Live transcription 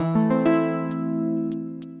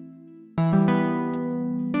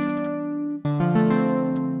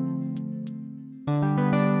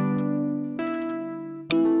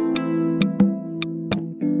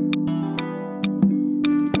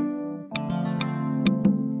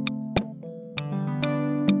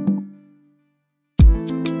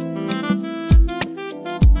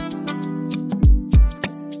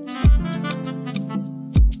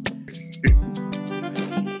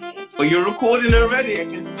Oh, you're recording already? I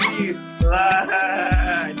can see you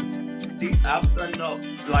slide. These apps are not,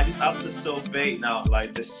 like, these apps are so vague now.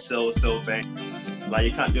 Like, they're so vague. Like,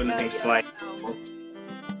 you can't do anything slide.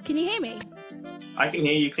 Can you hear me? I can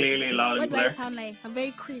hear you clearly, loud and clear. What do I sound like? I'm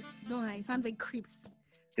very crisp. No, I sound very crisp.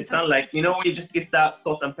 It sounds like, you know, when you just get that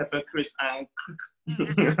salt and pepper crisp and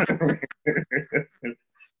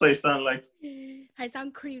so you sound like... I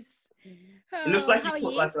sound crisp. It looks like you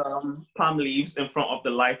put like palm leaves in front of the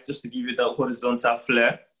lights just to give you that horizontal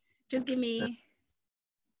flare. Just give me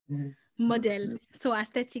model. So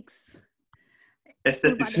aesthetics.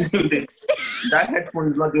 Aesthetics. That headphone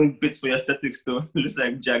is not doing bits for your aesthetics though. It looks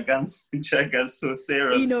like Jagan's so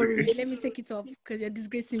serious. You know, let me take it off because you're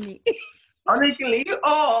disgracing me. Oh, no, you can leave?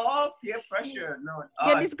 Oh, peer pressure. No.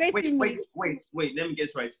 You're disgracing me. Wait. Let me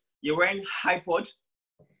guess right. You're wearing HiPod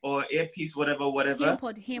or earpiece, whatever.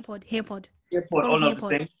 HearPod. All of the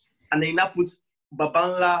same. And then you now put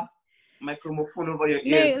Babanla microphone over your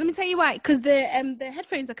ears. No, let me tell you why. Because the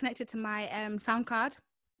headphones are connected to my sound card.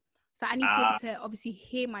 So I need to be able to obviously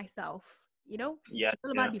hear myself, you know? Yeah. It's all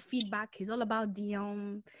about the feedback. It's all about the you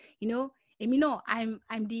know, and you know, I'm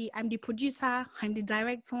the producer, I'm the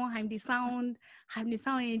director, I'm the sound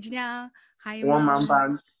engineer, I'm one man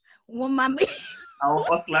band. Our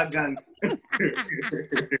hustler gang. So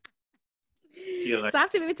I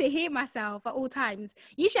have to be able to hear myself at all times.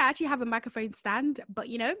 Usually I actually have a microphone stand, but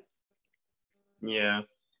you know. Yeah.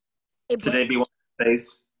 Today be one of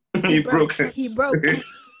days. He broke. I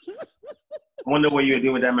wonder what you were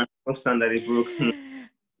doing with that microphone stand that he broke.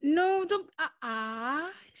 No, don't.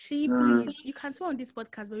 She, please. You can swear on this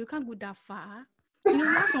podcast, but you can't go that far. You know,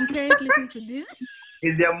 now some parents listen to this.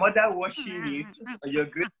 Is your mother watching it? Or your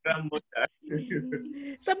great grandmother?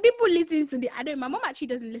 Some people listen to the. I don't. My mom actually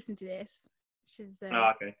doesn't listen to this. She's.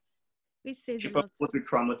 Okay. Which says she a lot. Probably be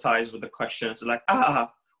traumatized with the questions like,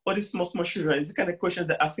 what is small children? Is the kind of question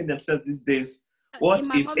they're asking themselves these days. What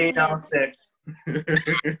is anal sex?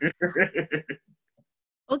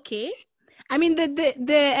 Okay. I mean,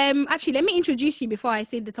 actually, let me introduce you before I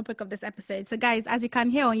say the topic of this episode. So, guys, as you can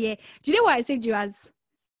hear on here, do you know what I saved you as?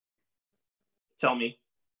 Tell me.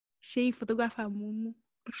 She photographer Mumu.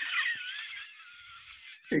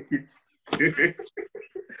 Do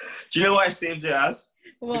you know why I saved you as?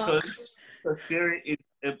 What? Because Siri is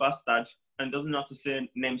a bastard and doesn't know how to say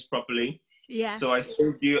names properly. Yeah. So I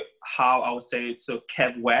saved you how I would say it. So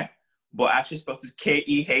Kevwe, but I actually spelled it Keh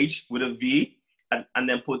with a V and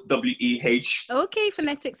then put WEH. Okay,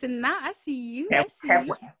 phonetics in that. I see you. You.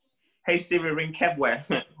 Hey Siri, ring Kevwe.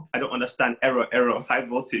 I don't understand. Error. High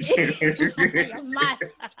voltage. You're mad.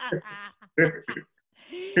 Will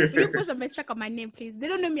you put some respect on my name, please? They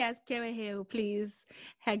don't know me as Kevwe here, please.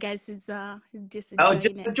 Hey guys, it's just a joy.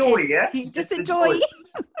 Just a joy, yeah? Just a joy.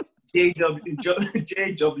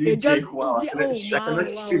 JWJ. Wow.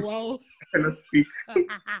 Wow. I cannot speak.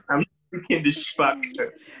 I'm speaking the spark.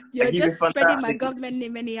 You're just spreading my government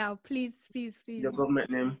name anyhow. Please. Your government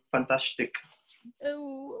name, fantastic.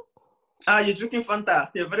 Oh. You're drinking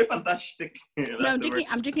Fanta. You're very fantastic. No,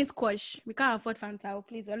 I'm drinking squash. We can't afford Fanta.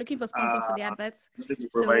 Please, we're looking for sponsors for the adverts. So,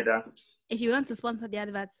 if you want to sponsor the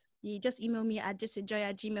adverts, you just email me at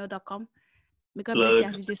justajoy@gmail.com. May God bless you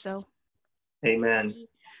as you do so. Amen.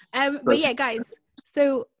 But yeah, guys.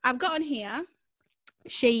 So I've got on here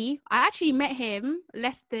Shay. I actually met him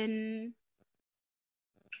less than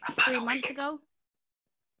 3 months ago.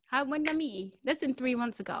 When did I meet you? Less than 3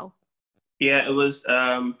 months ago. Yeah, it was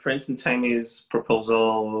Prince and Tammy's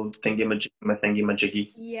proposal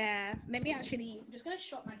thingy-majiggy. Yeah. Let me actually... I'm just going to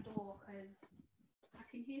shut my door because I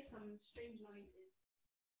can hear some strange noises.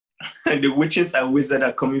 And the witches and wizards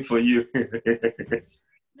are coming for you.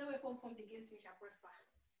 No weapon formed against me shall prosper.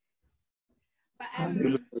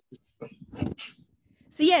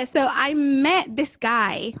 So yeah, so I met this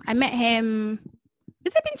guy. I met him...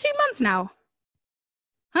 Has it been 2 months now?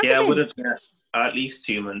 It would have been at least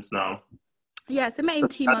 2 months now. Yeah, so I met him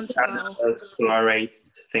 2 months ago. Accelerate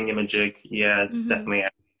thingamajig. Yeah, it's definitely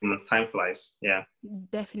 2 months. Time flies. Yeah.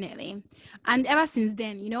 Definitely. And ever since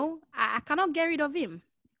then, you know, I cannot get rid of him.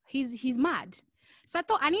 He's mad. So I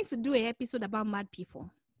thought I need to do an episode about mad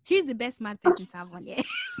people. Here's the best mad person to have on, yeah.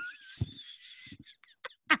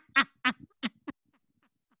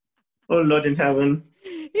 Oh Lord in heaven.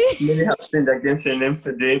 Many have sinned against your name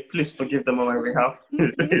today. Please forgive them on my behalf.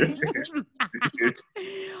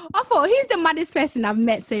 I thought he's the maddest person I've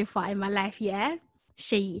met so far in my life, yeah?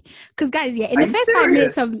 Shay. Because guys, yeah, in the first 5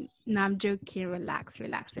 minutes of... No, I'm joking. Relax. You're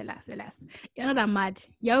not that mad.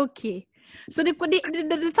 You're okay. So the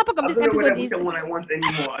topic of this episode is... I don't know what I want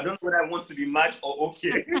anymore. I don't know whether I want to be mad or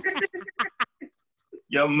okay.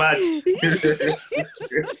 You're mad. Guys,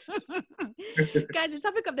 the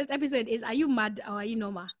topic of this episode is, are you mad or are you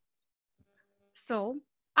normal? So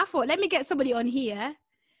I thought, let me get somebody on here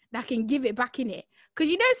that can give it back in it. Because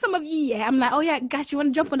you know, some of you, I'm like, oh yeah, guys, you want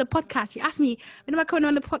to jump on the podcast? You ask me, when am I coming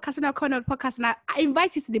on the podcast? When am I coming on the podcast? And I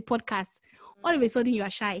invite you to the podcast. All of a sudden, you are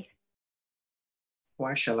shy.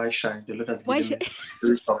 Why shall I shine? The Lord has given me a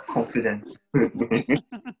spirit of confidence.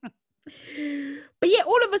 But yeah,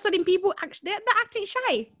 all of a sudden, people they're acting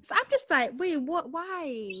shy. So I'm just like, wait, what?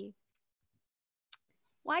 Why?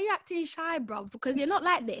 Why are you acting shy, bro? Because you're not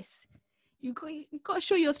like this. You got to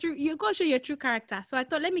show your true character. So I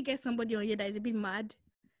thought, let me get somebody on here that is a bit mad,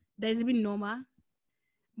 that is a bit normal.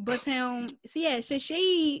 But so yeah, so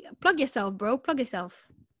Shay, plug yourself, bro. Plug yourself.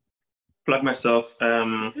 Plug myself.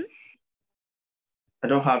 I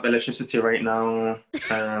don't have electricity right now.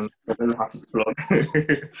 I don't know how to plug.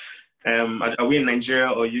 Are we in Nigeria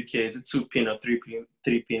or UK? Is it 2-pin or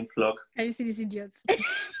 3-pin plug? Can you see these idiots?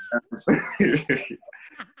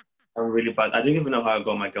 I'm really bad. I don't even know how I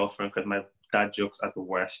got my girlfriend because my dad jokes are the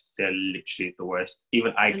worst. They're literally the worst.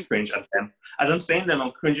 Even I cringe at them. As I'm saying them,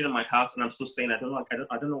 I'm cringing in my house, and I'm still saying I don't know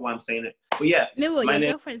why I'm saying it. But yeah, no, your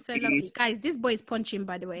girlfriend's so lovely, guys. This boy is punching,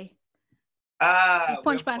 by the way.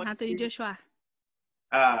 Punch by Anthony Joshua.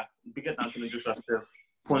 Bigger than Anthony Joshua says.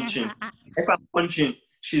 Punching. If I'm punching,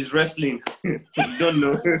 she's wrestling. You don't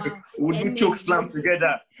know. Wow. We do choke slam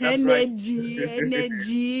together. That's energy.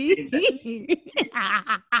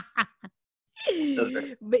 That's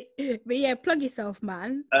right. But yeah, plug yourself,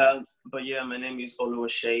 man. But yeah, my name is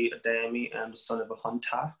Oluwaseyi Adeyemi. I'm the son of a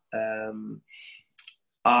hunter.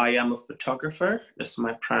 I am a photographer. That's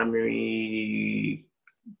my primary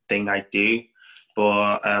thing I do.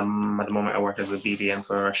 But at the moment, I work as a BDM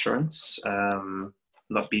for restaurants.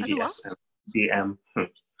 Not BDSM, BM.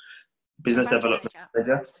 Business Development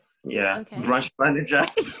Manager. Yeah, okay. Branch manager.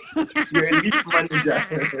 You're a lead manager.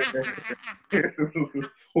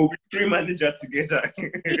 We'll be 3 managers together.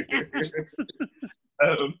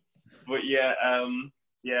 But yeah,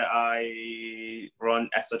 I run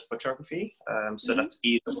Esod Photography. So that's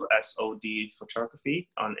ESOD Photography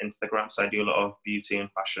on Instagram. So I do a lot of beauty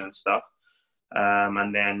and fashion stuff.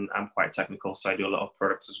 And then I'm quite technical, so I do a lot of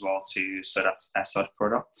products as well too. So that's Esod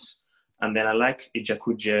products. And then I like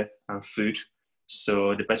Ijakuje and food.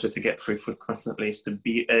 So the best way to get free food constantly is to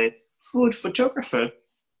be a food photographer.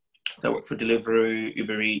 So I work for Deliveroo,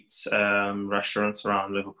 Uber Eats, restaurants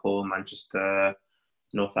around Liverpool, Manchester,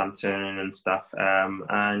 Northampton and stuff.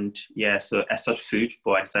 And yeah, so Esod food,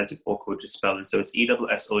 but I decided to awkward to spell it. So it's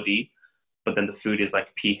ESSOD, but then the food is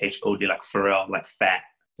like PHOD, like Pharrell, like fat.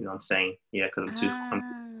 You know what I'm saying? Yeah, because I'm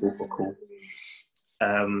cool.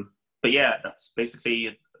 But yeah, that's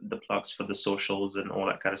basically the plugs for the socials and all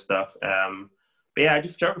that kind of stuff. But yeah, I do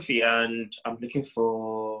photography and I'm looking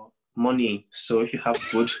for money. So if you have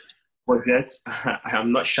good budgets,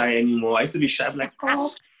 I'm not shy anymore. I used to be shy. I'm like,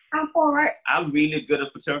 oh, I'm all right. I'm really good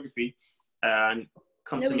at photography. And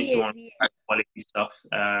come to me if you want quality stuff,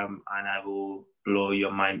 and I will blow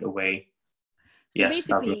your mind away. So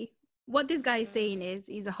basically, what this guy is saying is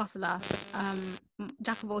he's a hustler,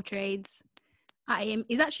 jack of all trades.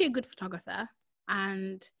 He's actually a good photographer,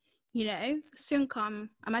 and you know, soon come,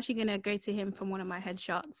 I'm actually gonna go to him from one of my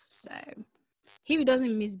headshots. So if he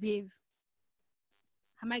doesn't misbehave,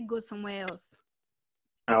 I might go somewhere else.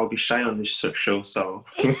 I'll be shy on this show, so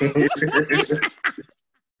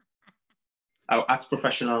I'll act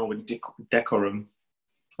professional with decorum.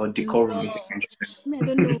 Or decorum. No. I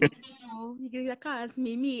don't know. You can't ask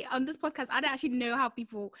me. On this podcast, I don't actually know how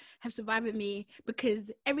people have survived with me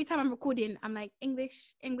because every time I'm recording, I'm like,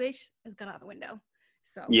 English has gone out the window.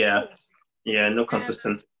 So yeah, no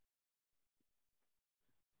consistency.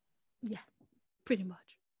 Yeah, pretty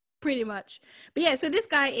much. But yeah, so this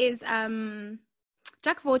guy is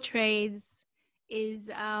jack of all trades. Is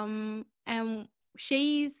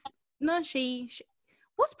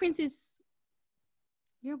what's Princess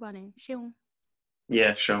Yoruba name? Sheun.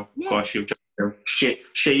 Yeah, Sheun. Yeah. Gosh,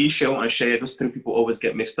 Sheun and Shea. Those 3 people always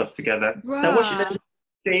get mixed up together. Bruh. So what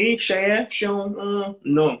Shea, Sheun?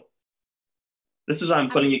 No. This is why I'm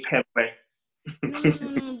calling you Kevwe.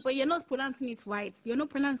 No, but you're not pronouncing it right. You're not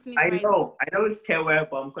pronouncing it right. I know it's Kevwe,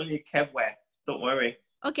 but I'm calling you Kevwe. Don't worry.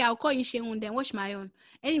 Okay, I'll call you Sheun then. Watch my own.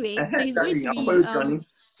 Anyway, so he's going to be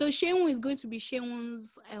so Sheun is going to be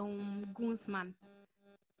Sheun's groomsman.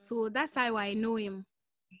 So that's how I know him.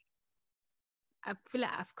 I feel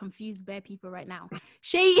like I've confused bare people right now.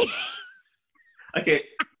 Shay. Okay,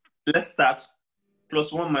 let's start.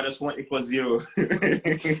 +1 - 1 = 0.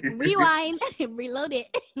 Rewind, reload it.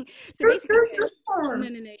 So basically,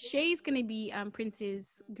 no. Shay's gonna be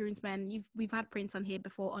Prince's groomsman. We've had Prince on here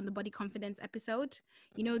before on the body confidence episode.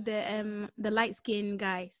 You know the light skinned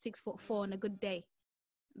guy, 6'4" on a good day.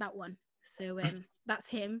 That one. So that's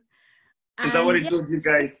him. Is that what he told you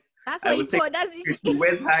guys? That's what he thought. He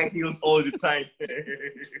wears high heels all the time.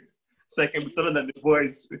 So I can be taller than the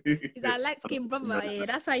boys. He's our light skinned brother. Yeah,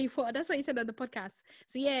 that's why he thought. That's what he said on the podcast.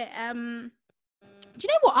 So yeah, do you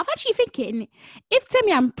know what? I'm actually thinking, if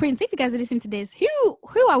Temi and Prince, if you guys are listening to this,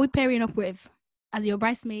 who are we pairing up with as your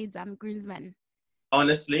bridesmaids and groomsmen?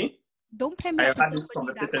 Honestly, don't pair me up with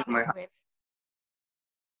somebody that I'm with.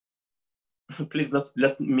 Please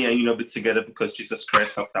let me and you not be together, because Jesus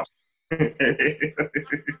Christ helped out.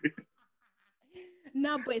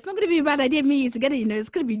 No, but it's not going to be a bad idea me and you together, you know. It's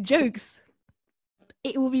going to be jokes.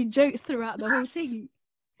 It will be jokes throughout the whole thing.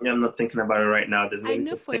 Yeah, I'm not thinking about it right now. I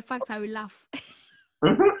know for a fact I will laugh.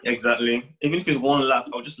 Exactly. Even if it's one laugh,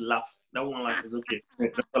 I'll just laugh. That one laugh is okay.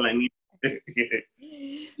 That's all I need.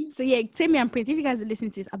 So yeah, Temi and Prince, if you guys are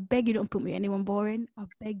listening to this, I beg you don't put me anyone boring. I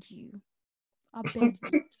beg you.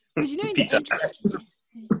 Because you know in Peter.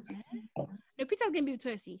 No, Peter's going to be with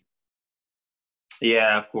Tosi.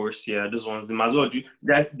 Yeah, of course. Yeah, those ones, they might as well do.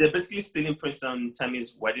 They're basically stealing Prince and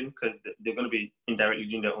Tammy's wedding, because they're going to be indirectly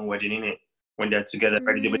doing their own wedding, innit? When they're together,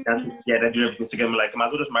 right? They'll be dancing together, doing everything together. Like, might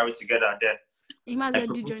as well just marry together there. You might as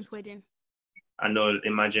well do joint wedding. I know,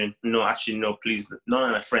 imagine. No, actually, no, please. None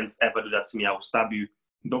of my friends ever do that to me. I will stab you.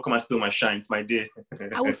 Don't come and steal my shine. It's my day.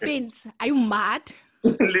 I will faint. Are you mad?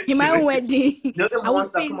 In my own wedding. You're the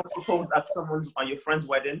ones that come and propose at on your friend's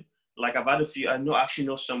wedding. Like, I've had a few. I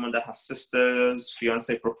know someone that has sister's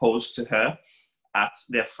fiance proposed to her at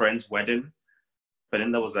their friend's wedding. But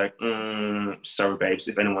then that was like, sorry, babes,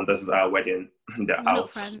 if anyone does our wedding, they're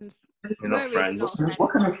out. You're not friends.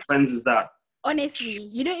 What kind of friends is that? Honestly,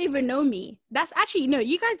 you don't even know me. That's actually, no,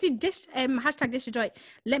 you guys did this hashtag Dish to Joy.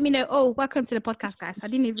 Let me know. Oh, welcome to the podcast, guys. I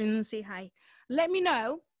didn't even say hi. Let me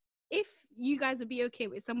know if you guys would be okay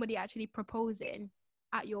with somebody actually proposing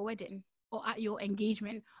at your wedding or at your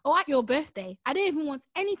engagement or at your birthday. I don't even want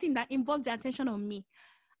anything that involves the attention on me.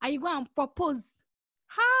 And you go and propose.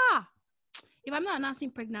 Ha! If I'm not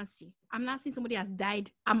announcing pregnancy, I'm announcing somebody has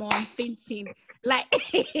died, I'm on fainting. Like,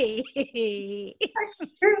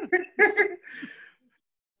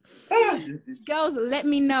 girls, let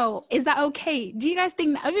me know. Is that okay? Do you guys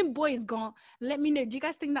think that, even boys gone, let me know. Do you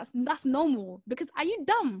guys think that's normal? Because are you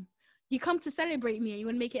dumb? You come to celebrate me and you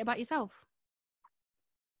want to make it about yourself.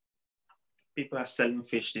 People are selling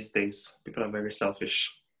fish these days. People are very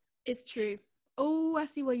selfish. It's true. Oh, I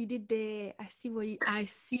see what you did there. I see what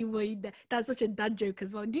you did. That's such a dad joke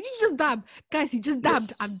as well. Did you just dab? Guys, he just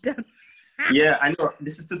dabbed. I'm done. Yeah, I know.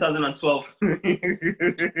 This is 2012.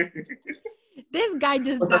 This guy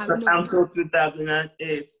just dabbed. I'm so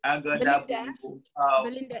 2008. I got Belinda,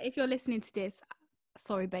 Belinda, if you're listening to this,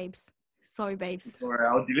 sorry, babes. Alright,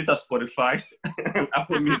 I'll delete her Spotify and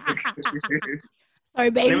Apple Music. Sorry,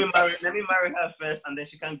 baby. Let me marry her first, and then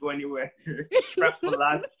she can't go anywhere. Trap for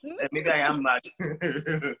life. Maybe I am mad.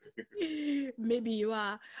 Maybe you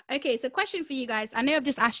are. Okay, so question for you guys. I know I've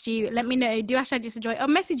just asked you. Let me know. Do hashtag Dish to Joy or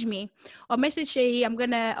message me or message Shay. I'm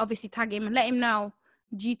gonna obviously tag him and let him know.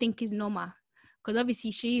 Do you think is normal? Because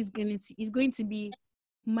obviously Shay is going to be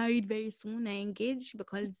married very soon and engaged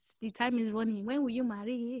because the time is running. When will you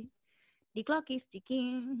marry? The clock is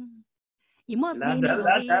ticking. You must be Our Lord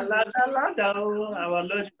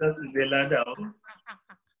Jesus is the ladder.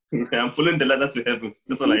 I'm following the ladder to heaven.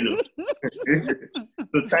 That's all I know.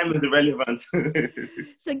 The time is irrelevant.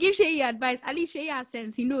 So give Shay advice. At least Shay has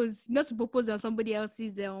sense. He knows not to propose on somebody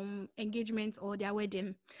else's engagement or their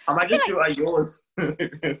wedding. I might just do at yours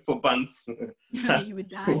for bands. You would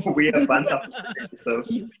die. We are banter, so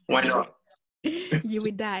why not? You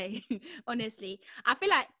would die. Honestly, I feel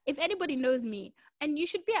like if anybody knows me, and you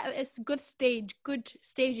should be at a good stage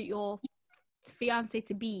at your fiance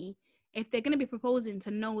to be, if they're going to be proposing,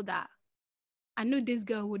 to know that I know this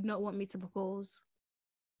girl would not want me to propose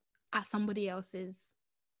at somebody else's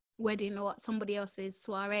wedding or at somebody else's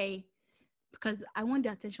soiree, because I want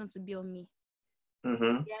the attention to be on me. Mm-hmm.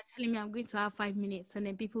 They're telling me I'm going to have 5 minutes and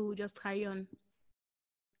then people will just carry on.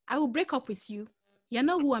 I will break up with you. You're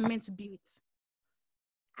not who I'm meant to be with.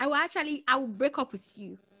 I will break up with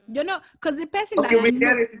you. You know, because the person okay, that we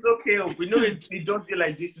get it. It's okay. We know it. We don't feel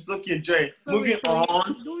like this. It's okay, Joy. Moving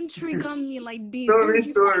on. Don't trigger me like this.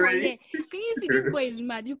 Sorry. Can you see this boy is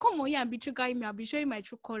mad? You come on here and be triggering me. I'll be showing my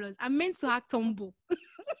true colors. I'm meant to act humble.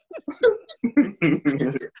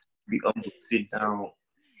 Be humble. Sit down.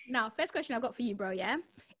 Now, first question I got for you, bro. Yeah,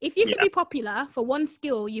 If you could be popular for one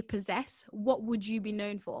skill you possess, what would you be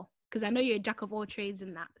known for? Because I know you're a jack of all trades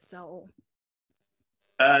in that. So,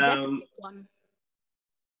 one.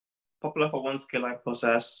 Popular for one skill I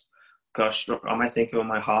possess. Gosh, am I thinking with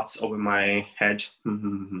my heart or with my head? Are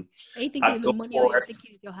you thinking with the money or are you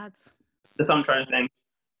thinking with your heart? That's what I'm trying to think.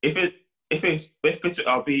 If it's,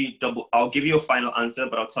 I'll give you a final answer,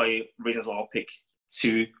 but I'll tell you reasons why I'll pick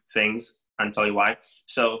two things and tell you why.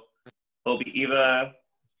 So it'll be either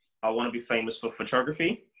I want to be famous for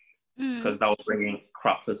photography because that will bring in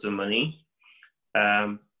crap loads of money,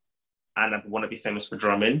 and I want to be famous for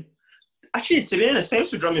drumming. Actually, to be honest,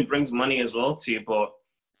 famous for drumming brings money as well too, but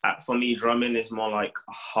for me, drumming is more like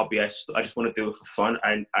a hobby. I just want to do it for fun,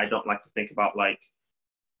 and I don't like to think about like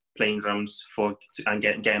playing drums and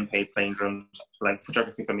getting paid playing drums. Like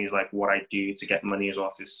photography for me is like what I do to get money as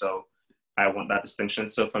artist. So I want that distinction.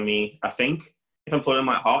 So for me, I think if I'm following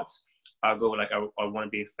my heart, I'll go like I want to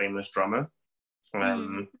be a famous drummer,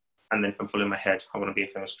 and then if I'm following my head, I want to be a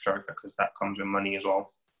famous photographer because that comes with money as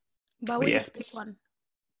well. But we just pick one.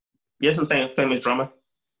 Yes, I'm saying famous drummer.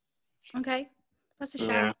 Okay. That's a shout.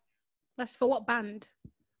 Yeah. That's for what band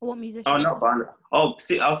or what musician? Oh, not band. Oh,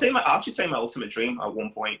 see, I'll actually say my ultimate dream at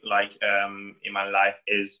one point, like in my life,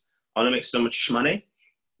 is I want to make so much money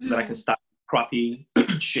that I can start a crappy,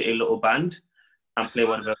 shitty little band and play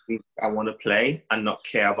whatever I want to play and not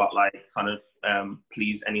care about like trying to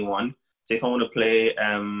please anyone. So if I want to play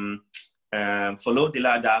Follow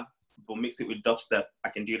Dilada, but mix it with dubstep, I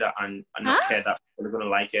can do that and not care that they're gonna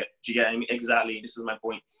like it. Do you get me? Exactly. This is my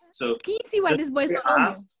point. So can you see why this boy's not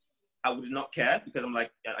normal? I would not care because I'm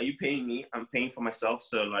like, are you paying me? I'm paying for myself.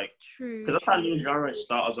 So like, because that's how new genres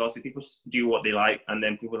start as well. So people do what they like, and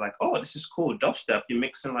then people are like, oh, this is cool, dubstep. You're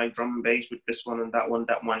mixing like drum and bass with this one and that one.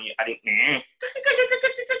 You're adding.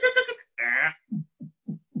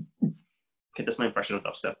 Okay, that's my impression of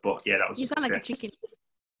dubstep. But yeah, that was. You sound like a chicken.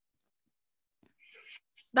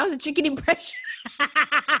 That was a chicken impression.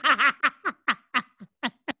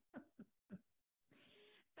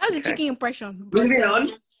 That was a chicken impression. Moving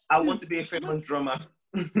on. I want to be a famous drummer.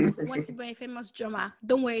 Want to be a famous drummer.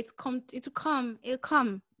 Don't worry, it'll come.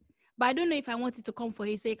 But I don't know if I want it to come for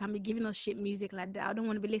his sake and be giving us shit music like that. I don't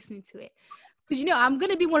want to be listening to it. Because I'm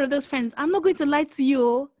gonna be one of those friends. I'm not going to lie to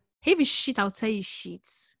you. If it's shit, I'll tell you shit.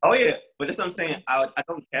 Oh yeah, but that's what I'm saying. I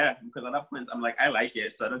don't care because at that point I'm like I like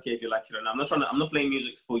it, so I don't care if you like it or not. I'm not playing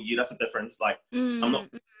music for you. That's the difference. Like I'm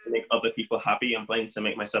not to make other people happy. I'm playing to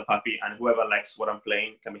make myself happy, and whoever likes what I'm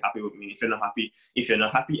playing can be happy with me. If you're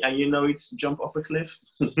not happy, and you know it, jump off a cliff.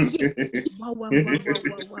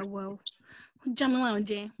 Wow. Jump around,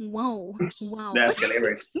 Jay. Wow. That's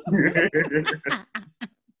hilarious.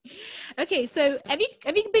 Okay, so have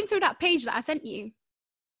you been through that page that I sent you?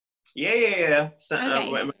 Yeah.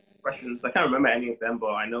 Questions. I can't remember any of them,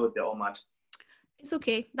 but I know they're all mad. It's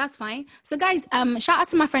okay. That's fine. So, guys, shout out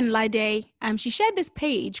to my friend Lide. She shared this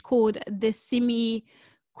page called the Simi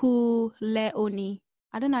Kuleoni.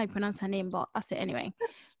 I don't know how you pronounce her name, but that's it anyway.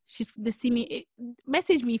 She's the Simi.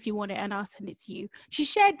 Message me if you want it, and I'll send it to you. She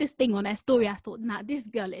shared this thing on her story. I thought, nah, this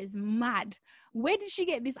girl is mad. Where did she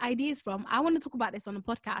get these ideas from? I want to talk about this on the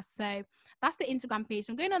podcast. So that's the Instagram page.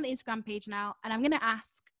 I'm going on the Instagram page now, and I'm going to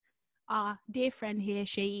ask our dear friend here,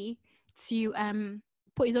 Shay, to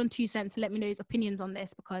put his own 2 cents to let me know his opinions on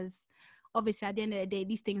this, because obviously at the end of the day,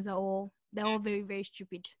 these things they're all very, very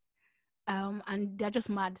stupid, and they're just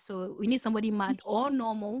mad. So we need somebody mad or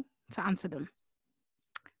normal to answer them.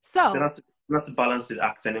 So not to balance the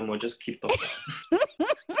act anymore. Just keep talking.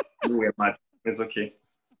 We're mad. It's okay.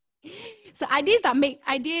 So ideas that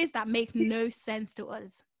make no sense to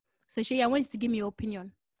us. So Shay, I want you to give me your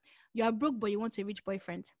opinion. You are broke, but you want a rich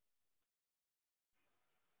boyfriend.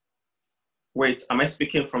 Wait, am I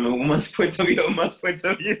speaking from a woman's point of view or a man's point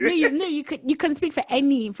of view? No, you can speak from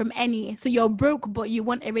any. So you're broke, but you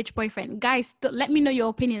want a rich boyfriend. Guys, let me know your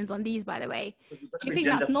opinions on these, by the way. Do you think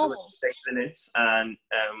that's normal? And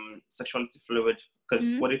sexuality fluid.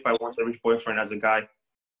 Because what if I want a rich boyfriend as a guy?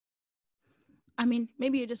 I mean,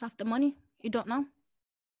 maybe you just have the money. You don't know.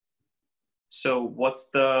 So what's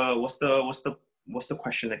the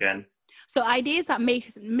question again? So ideas that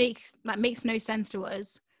makes no sense to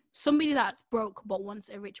us. Somebody that's broke but wants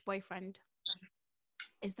a rich boyfriend.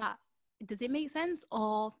 Does it make sense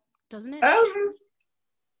or doesn't it?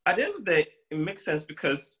 At the end of the day, it makes sense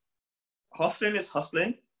because hustling is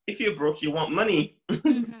hustling. If you're broke, you want money.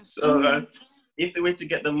 So if the way to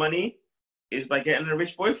get the money is by getting a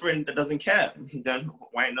rich boyfriend that doesn't care, then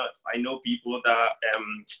why not? I know people that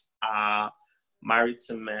are married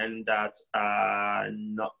to men that are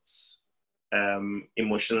not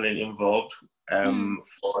emotionally involved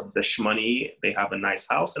for the shmoney. They have a nice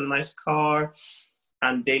house and a nice car,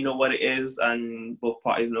 and they know what it is, and both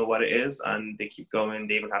parties know what it is, and they keep going.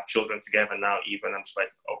 They even have children together now. Even I'm just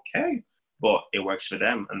like, okay, but it works for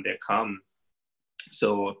them, and they're calm.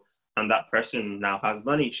 So, and that person now has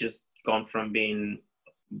money. She's gone from being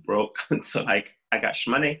broke to like, I got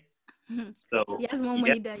shmoney. So she has more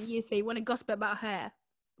money than you, so you want to gossip about her,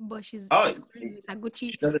 but she's oh, it's a Gucci.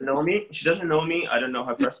 she doesn't know me. She doesn't know me. I don't know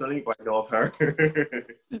her personally, but I know of her.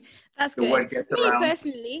 That's The good. word gets Me around.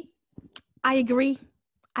 personally, I agree.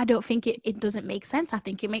 I don't think it doesn't make sense. I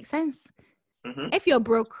think it makes sense. If you're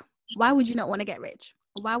broke, why would you not want to get rich?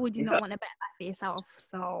 Why would you not want to bet that for yourself?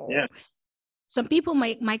 So yeah, some people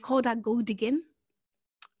might call that gold digging.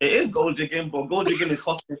 it is gold digging, but gold digging is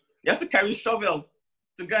costly. You have to carry a shovel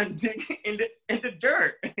to go and dig in the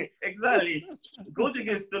dirt. Exactly. Gold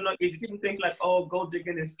digging is still not easy. People think like, oh, gold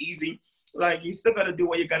digging is easy. Like, you still gotta do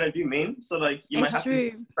what you gotta do, man. So like, you might have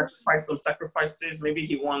to sacrifice some sacrifices. Maybe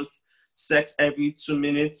he wants sex every 2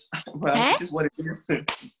 minutes. Well, this is what it is.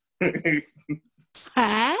 Because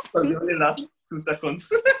it only lasts 2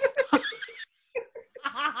 seconds.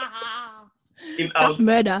 That's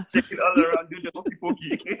murder. Check it all around, do the hokey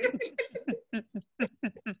pokey.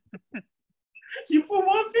 You put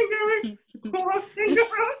one finger in, put one finger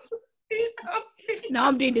out. Now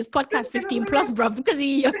I'm doing this podcast 15 plus, bro, because of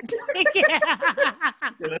you.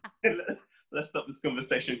 Let's stop this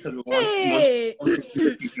conversation because we want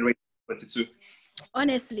 22.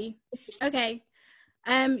 Honestly, okay.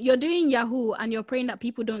 You're doing Yahoo and you're praying that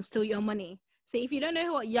people don't steal your money. So if you don't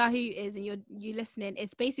know what Yahoo is and you're listening,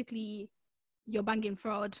 it's basically you're banging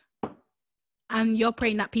fraud, and you're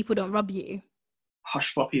praying that people don't rob you.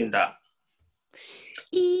 Hush puppy and that.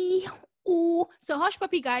 So Hush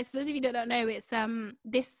Puppy, guys, for those of you that don't know, it's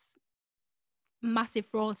this massive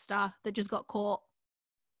fraudster that just got caught.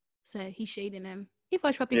 So he's shading him. If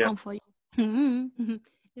Hush Puppy come for you,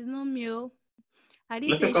 it's not me. I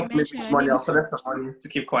didn't say she mentioned money. I'll collect some money to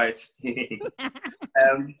keep quiet.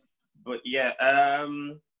 But yeah,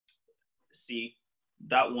 see,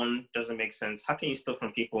 that one doesn't make sense. How can you steal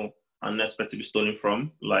from people and expect to be stolen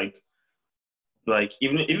from? Like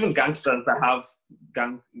even gangsters that have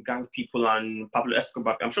gang people and Pablo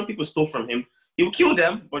Escobar, I'm sure people stole from him. He will kill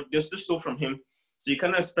them, but they'll still steal from him. So you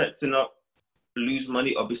cannot expect to not lose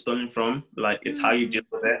money or be stolen from. Like, it's how you deal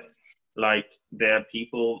with it. Like, there are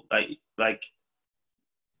people like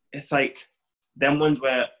it's like them ones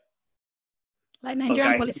where like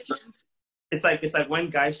Nigerian politicians. It's like when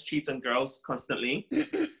guys cheat on girls constantly.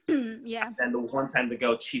 Yeah. And then the one time the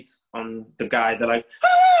girl cheats on the guy, they're like,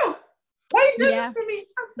 ah! Why are you doing this for me?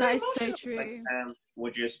 That is so true. Like,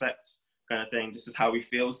 what do you expect? Kind of thing. This is how he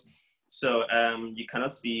feels. So you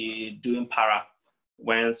cannot be doing para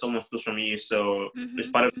when someone steals from you. So it's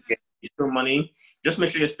part of getting you steal money. Just make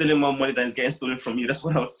sure you're stealing more money than is getting stolen from you. That's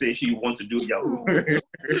what I would say if you want to do Yahoo.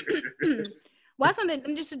 What's on the, let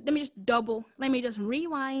me just double. Let me just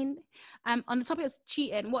rewind. On the topic of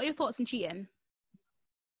cheating, what are your thoughts on cheating?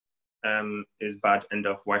 Is bad. End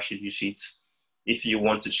up. Why should you cheat? If you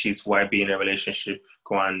want to cheat, why be in a relationship?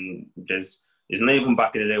 Go on. It's not even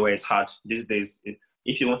back in the day where it's hard. These days,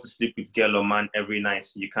 if you want to sleep with girl or man every night,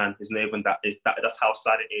 you can. It's not even that. That's how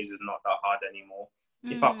sad it is. It's not that hard anymore.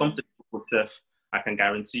 If I come to yourself, I can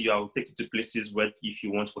guarantee you, I will take you to places where if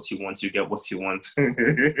you want what you want, you get what you want.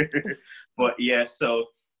 But yeah, so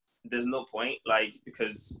there's no point, like,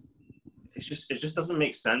 because it just doesn't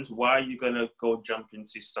make sense. Why are you gonna go jump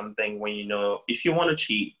into something when you know if you want to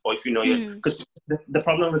cheat or if you know you're, because the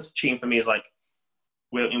problem with cheating for me is like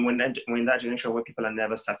we're in that generation where people are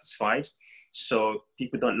never satisfied, so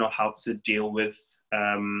people don't know how to deal with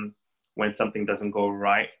when something doesn't go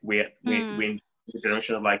right. We're in the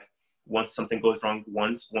generation of like, once something goes wrong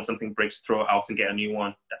once something breaks, throw out and get a new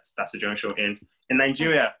one. That's the generation we're in. In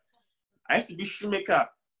Nigeria, I used to be shoemaker.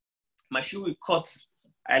 My shoe would cut.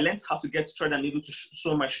 I learned how to get thread and needle to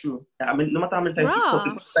sew my shoe. I mean, no matter how many times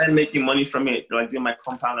people started making money from it, like doing my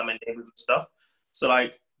compound and my neighbors and stuff. So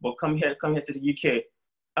like, but come here to the UK.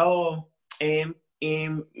 Oh, me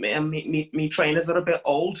trainers are a bit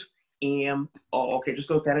old. Oh, okay, just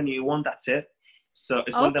go get a new one. That's it. So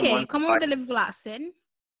it's one of them ones. Come on with the Liverpool accent.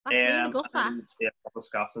 That's really good for. Yeah, proper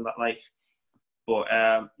scouts and that, like. But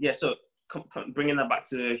yeah, so bringing that back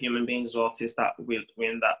to human beings as well, is that we're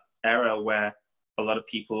in that era where a lot of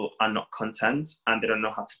people are not content and they don't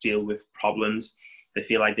know how to deal with problems. They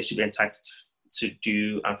feel like they should be entitled to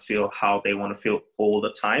do and feel how they want to feel all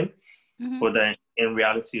the time. But then in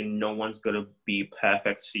reality, no one's going to be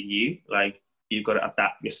perfect for you. Like, you've got to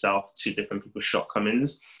adapt yourself to different people's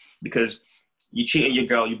shortcomings, because you cheat on your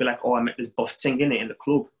girl, you'd be like, oh, I met this buff thing in the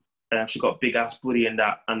club. She got big ass booty and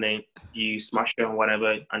that, and then you smash her and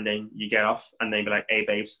whatever, and then you get off, and then you be like, hey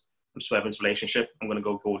babes, I'm swerving this relationship. I'm gonna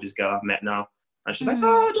go with this girl I've met now. And she's like,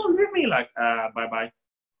 oh, don't leave me. Like, bye bye.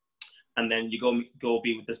 And then you go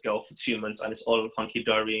be with this girl for 2 months, and it's all hunky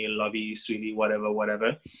dory, love you, sweetie,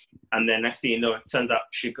 whatever. And then next thing you know, it turns out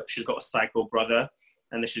she's got a psycho brother,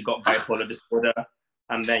 and then she's got bipolar disorder.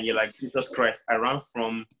 And then you're like, Jesus Christ, I ran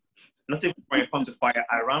from not even from a pump to fire.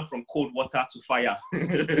 I ran from cold water to fire.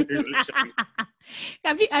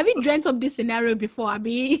 Have you dreamt of this scenario before,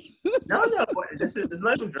 Abby? No, but it's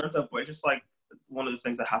not even dreamt of, but it's just like one of those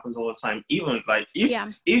things that happens all the time. Even like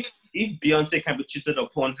if Beyonce can be cheated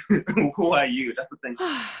upon, who are you? That's the thing.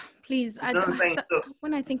 Please,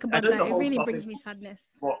 when I think about that, it really brings me sadness.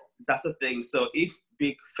 Well, that's the thing. So if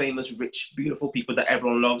big, famous, rich, beautiful people that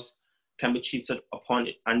everyone loves can be cheated upon,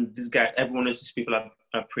 and this guy, everyone knows these people are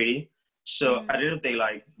pretty. So at the end of the day,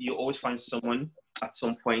 like, you always find someone at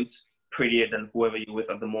some point prettier than whoever you're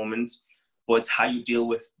with at the moment. But it's how you deal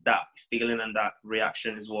with that feeling and that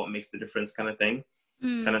reaction is what makes the difference, kind of thing.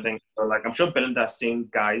 So like, I'm sure Belinda's seen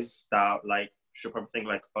guys that like she'll probably think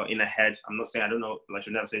like, in her head. I'm not saying, I don't know, like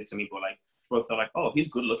she'll never say it to me, but like she'll probably feel like, oh,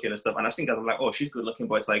 he's good looking and stuff. And I've seen guys I'm like, oh, she's good looking,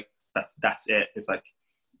 but it's like that's it. It's like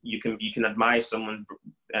you can admire someone's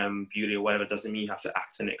beauty or whatever, doesn't mean you have to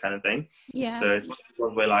act in it, kind of thing. Yeah. So it's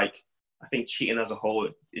one where like, I think cheating as a whole,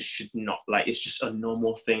 it should not, like, it's just a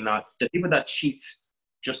normal thing now. The people that cheat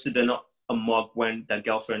just so they're not a mug when their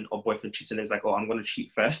girlfriend or boyfriend cheats, and is like, oh, I'm going to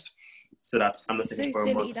cheat first, so that I'm not taking for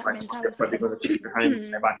a mug. Like, they're probably going to cheat behind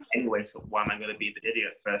me back anyway, so why am I going to be the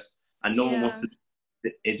idiot first? And no one wants to be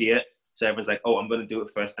the idiot, so everyone's like, oh, I'm going to do it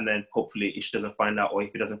first, and then hopefully if she doesn't find out, or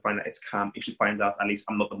if he doesn't find out, it's calm. If she finds out, at least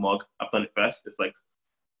I'm not the mug. I've done it first. It's like,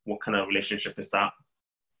 what kind of relationship is that?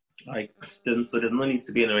 Like, there's no need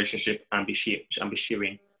to be in a relationship and be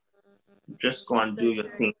sharing. Just go and do your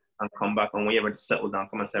thing and come back, and when you're ready to settle down,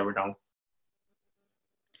 come and settle down.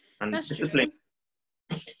 And that's discipline.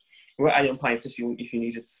 Where are your pints if you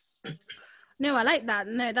need it? No, I like that.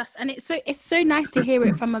 No, it's so nice to hear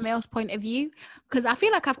it from a male's point of view, because I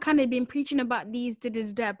feel like I've kind of been preaching about these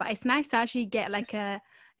but it's nice to actually get like a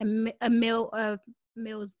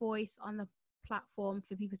male's voice on the platform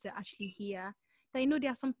for people to actually hear. That, you know,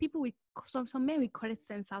 there are some people with some men with correct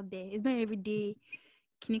sense out there. It's not every day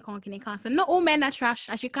kinikon. So not all men are trash,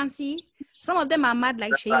 as you can see. Some of them are mad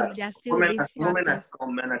like Shay, but they are still men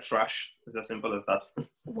are trash. It's as simple as that.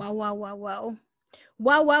 Wow.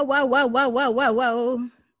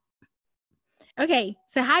 Okay,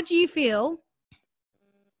 so how do you feel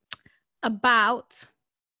about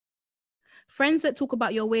friends that talk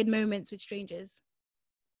about your weird moments with strangers?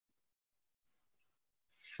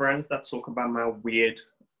 Friends that talk about my weird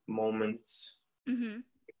moments,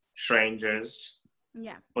 strangers.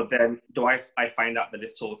 Yeah. But then do I find out that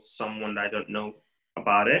they've told someone that I don't know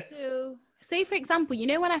about it? So, say for example, you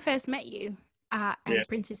know when I first met you at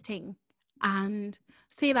Prince's thing, and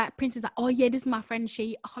say like Prince is like, oh yeah, this is my friend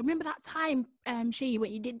Shay. Oh, remember that time, Shay,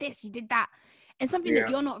 when you did this, you did that, and something that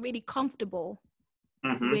you're not really comfortable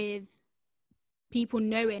with people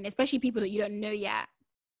knowing, especially people that you don't know yet.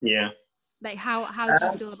 Yeah. Like, how do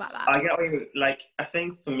you feel about that? I get what you mean. Like, I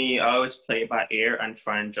think for me, I always play it by ear and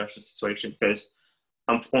try and judge the situation, because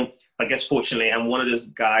I guess fortunately, I'm one of those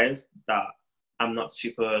guys that I'm not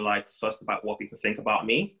super like fussed about what people think about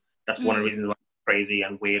me. That's one of the reasons why I'm crazy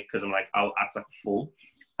and weird, because I'm like, I'll act like a fool.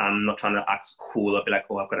 I'm not trying to act cool. I'll be like,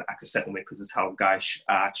 oh, I've got to act a certain way because this is how guys should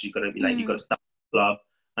act. You got to be like, you got to stop the club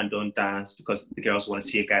and don't dance because the girls want to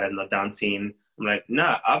see a guy that's not dancing. I'm like,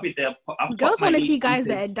 nah, I'll be there. Girls want to see guys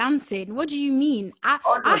that are dancing. What do you mean?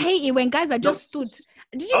 I hate it when guys are just stood.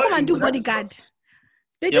 Did you come and do bodyguard?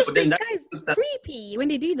 They just think guys creepy when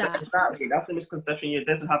they do that. Exactly. That's the misconception. You're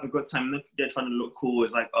there to have a good time. They're trying to look cool.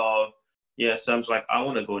 It's like, oh, yeah. So I'm like, I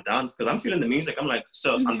want to go dance because I'm feeling the music. I'm like,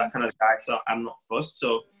 so I'm that kind of guy. So I'm not fussed.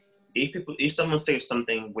 So if someone says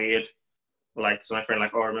something weird, like to my friend,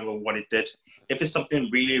 like, oh, I remember what it did. If it's something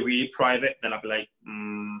really, really private, then I'll be like,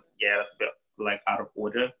 yeah, that's a bit like out of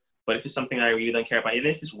order. But if it's something I really don't care about,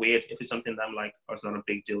 even if it's weird, if it's something that I'm like, oh, it's not a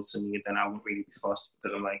big deal to me, then I won't really be fussed,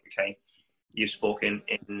 because I'm like, okay, you've spoken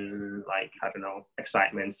in like, I don't know,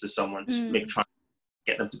 excitement to someone to maybe try to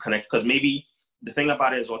get them to connect. Because maybe the thing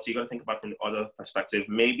about it is what you got to think about from the other perspective.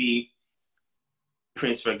 Maybe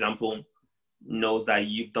Prince, for example, knows that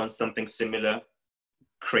you've done something similar,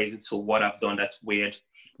 crazy to what I've done that's weird,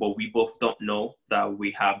 but we both don't know that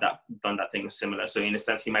we have done that thing similar. So in a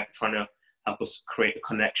sense, he might be trying to help us create a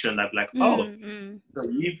connection that be like, oh, so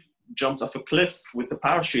you've jumped off a cliff with the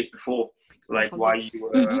parachute before, like why you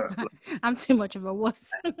were... I'm too much of a wuss.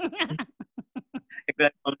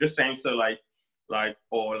 I'm just saying, so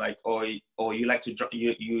or you like to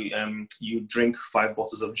you drink 5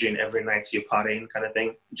 bottles of gin every night to your partying kind of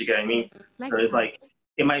thing. Do you get what I mean? So it's like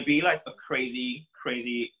it might be like a crazy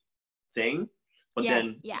thing, but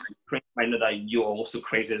then might know that you're also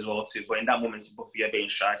crazy as well too. But in that moment, both of you are being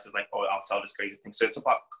shy. So it's like, oh, I'll tell this crazy thing. So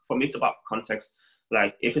for me, it's about context.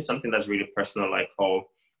 Like if it's something that's really personal, like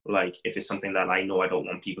if it's something that I know I don't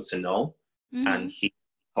want people to know, and he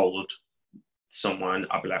told someone,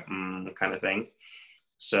 I'll be like, kind of thing.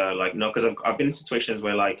 So like, no, because I've been in situations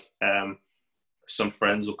where like some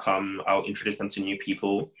friends will come, I'll introduce them to new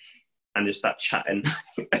people, and they start chatting.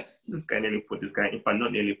 This guy nearly put this guy, if I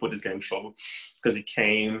not nearly put this guy in trouble, because he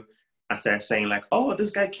came and started saying like, oh,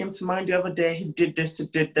 this guy came to mind the other day, he did this, he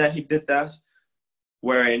did that, he did that.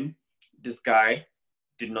 Wherein this guy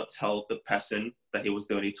did not tell the person that he was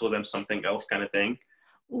doing, he told them something else kind of thing.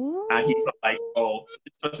 Ooh. And he felt like, oh, so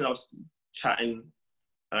this person I was chatting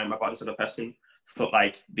about this other person thought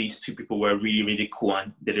like these two people were really, really cool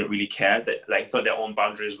and they didn't really care, that like thought their own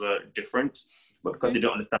boundaries were different, but because they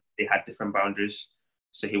didn't understand they had different boundaries,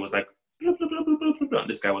 so he was like, blah, blah, blah, blah, blah, blah. And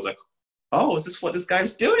this guy was like, oh, is this what this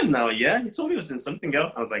guy's doing now? Yeah, he told me he was in something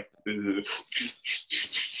else. I was like, ugh.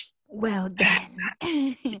 Well then,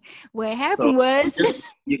 what happened was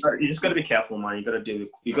you just got to be careful, man. You got to deal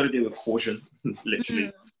with caution,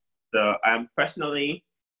 literally. So personally,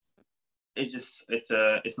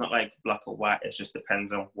 it's not like black or white. It just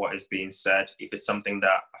depends on what is being said. If it's something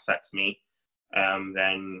that affects me,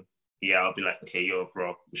 then yeah, I'll be like, okay, yo,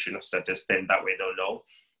 bro, we shouldn't have said this. Then that way they'll know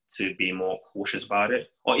to be more cautious about it.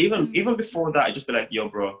 Or even before that, I just be like, yo,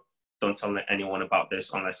 bro, don't tell anyone about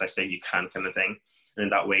this unless I say you can, kind of thing. And in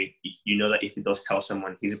that way, you know that if he does tell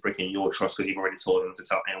someone, he's breaking your trust because you've already told him to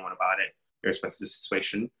tell anyone about it, irrespective of the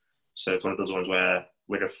situation. So it's one of those ones where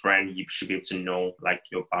with a friend, you should be able to know like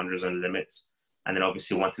your boundaries and limits. And then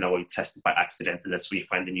obviously once in a while you test it by accident and let's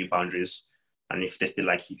refine the new boundaries. And if they still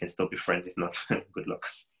like you can still be friends. If not, good luck.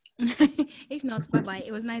 If not, bye-bye.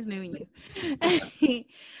 It was nice knowing you.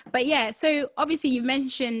 But yeah, so obviously you've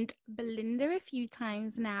mentioned Belinda a few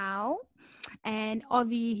times now. And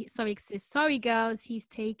Ovi, sorry girls, he's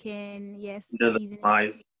taken, yes. He's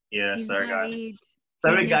nice. Yeah, he's sorry married, guys.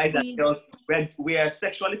 Sorry guys and girls, we are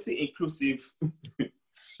sexuality inclusive.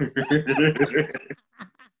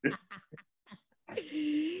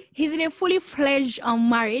 He's in a fully fledged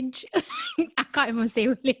marriage. I can't even say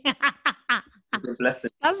really. It's a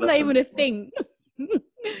blessing. That's not even a thing.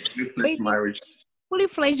 Fully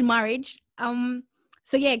fledged marriage.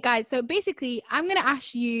 So yeah, guys. So basically, I'm gonna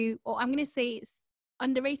ask you, or I'm gonna say it's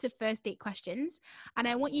underrated first date questions, and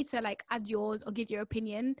I want you to like add yours or give your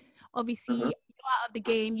opinion. Obviously, you're out of the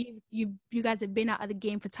game. You guys have been out of the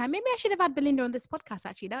game for time. Maybe I should have had Belinda on this podcast.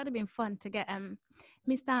 Actually, that would have been fun to get Mr.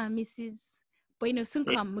 and Mrs. But soon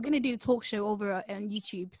come. We're gonna do the talk show over on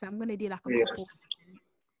YouTube. So I'm gonna do like a couple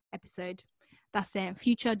episode. That's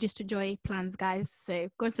future Just to Joy plans, guys. So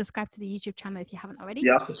go and subscribe to the YouTube channel if you haven't already.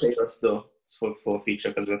 You have to pay us though for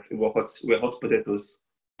feature because we're hot potatoes.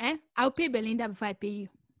 I'll pay Belinda before I pay you.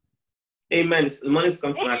 Amen. The money's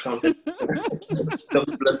come to my account.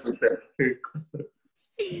 Double blessings there.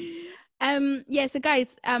 Yeah, so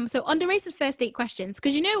guys, so underrated first date questions,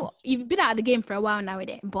 because you've been out of the game for a while now with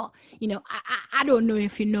it, but I don't know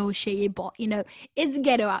if you know Shay, but it's the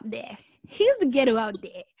ghetto out there. Here's the ghetto out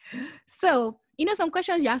there. So some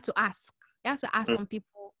questions you have to ask. You have to ask some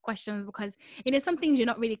people questions because some things you're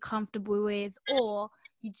not really comfortable with, or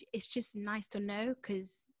it's just nice to know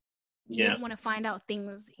because you don't want to find out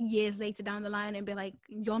things years later down the line and be like,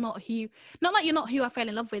 you're not who I fell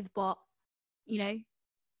in love with, but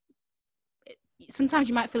sometimes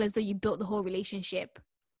you might feel as though you built the whole relationship.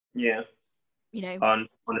 Yeah. On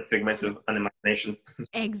a figment of an imagination.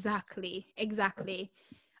 Exactly.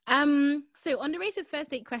 So underrated first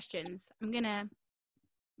date questions. I'm gonna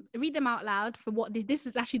read them out loud for what this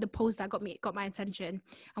is actually the post that got my attention.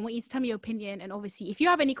 I want you to tell me your opinion, and obviously if you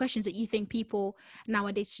have any questions that you think people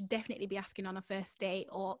nowadays should definitely be asking on a first date,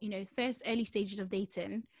 or first early stages of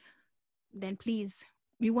dating, then please,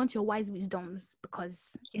 we want your wise wisdoms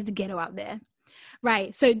because it's the ghetto out there.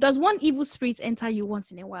 Right, so does one evil spirit enter you once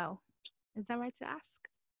in a while? Is that right to ask?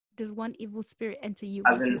 Does one evil spirit enter you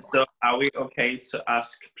once in a while? So are we okay to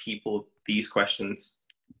ask people these questions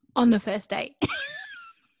on the first date?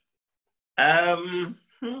 On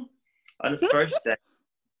the first day,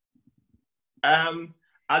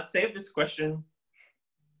 I'd save this question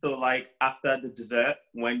so like after the dessert,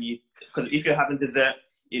 because if you're having dessert,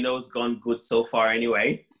 it's gone good so far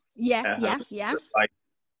anyway. Yeah. So, like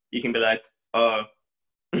you can be like,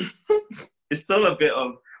 it's still a bit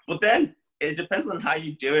of, but then it depends on how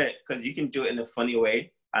you do it, because you can do it in a funny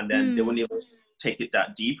way, and then they won't even take it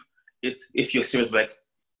that deep. If you're serious, like,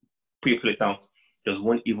 put it down. Does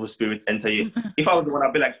one evil spirit enter you? If I was the one,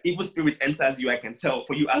 I'd be like, evil spirit enters you, I can tell,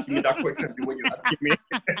 for you asking me that question the way you're asking me.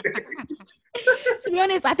 To be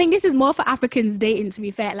honest, I think this is more for Africans dating, to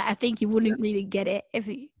be fair. Like, I think you wouldn't really get it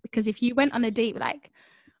because if you went on a date with like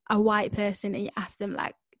a white person and you asked them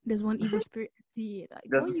like, there's one evil spirit enter you, like,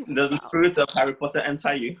 does the spirit of Harry Potter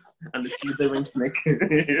enter you? And the Slytherin snake.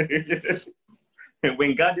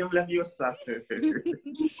 Wingardium Leviosa.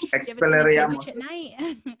 Expelliarmus.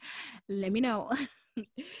 Let me know.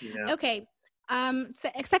 Yeah. Okay.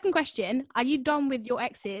 So second question: are you done with your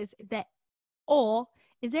exes?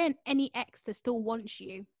 Is there any ex that still wants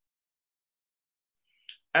you?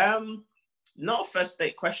 Not a first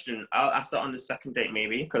date question. I'll ask that on the second date,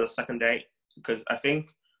 maybe, because I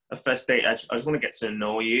think a first date, I just want to get to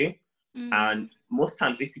know you. And most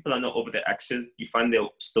times, if people are not over their exes, you find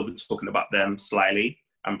they'll still be talking about them slyly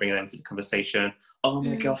and bringing them to the conversation. Oh,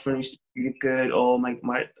 my girlfriend is really good. Oh,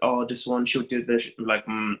 oh, this one, she'll do this. I'm like,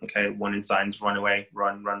 okay, warning signs, run away,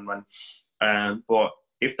 run. But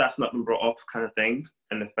if that's not been brought up, kind of thing,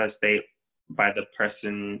 in the first date by the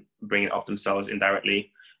person bringing it up themselves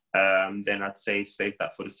indirectly, then I'd say save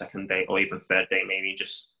that for the second date or even third date, maybe,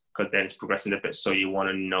 just because then it's progressing a bit. So you want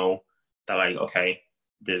to know that, like, okay,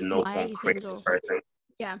 there's no one crazy person.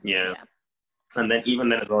 Yeah. And then even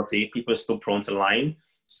then as well, see, people are still prone to lying.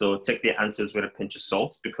 So take their answers with a pinch of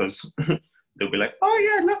salt, because they'll be like, oh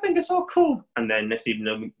yeah, nothing, it's all cool. And then next thing you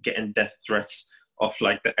know, getting death threats of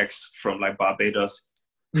like the ex from like Barbados.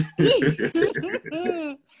 Are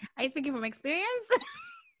you speaking from experience?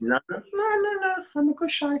 No. I'm a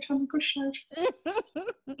good shite.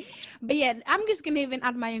 But yeah, I'm just gonna even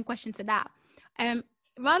add my own question to that.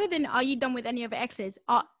 Rather than are you done with any of your exes,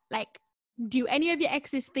 do any of your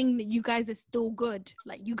exes think that you guys are still good?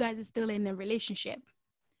 Like, you guys are still in a relationship?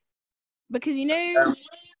 Because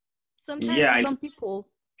sometimes some people.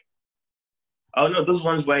 Oh no, those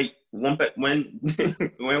ones where when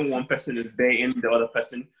one person is dating the other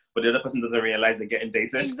person, but the other person doesn't realize they're getting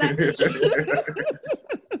dated. Exactly.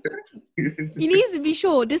 You need to be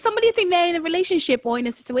sure. Does somebody think they're in a relationship or in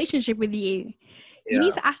a situationship with you? You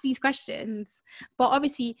need to ask these questions. But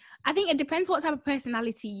obviously, I think it depends what type of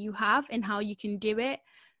personality you have and how you can do it.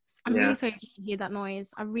 I'm really sorry if you can hear that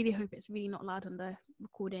noise. I really hope it's really not loud on the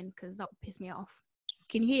recording, because that would piss me off.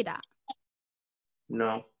 Can you hear that?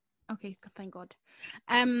 No. Okay, thank God.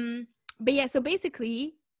 But yeah, so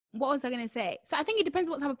basically, what was I going to say? So I think it depends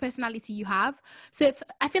what type of personality you have. So if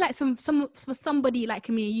I feel like for somebody like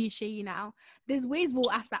me and you, Shay, now, there's ways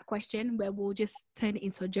we'll ask that question where we'll just turn it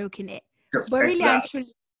into a joke in it. But really, actually,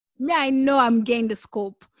 me, I know I'm getting the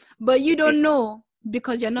scope, but you don't know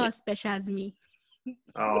because you're not as special as me.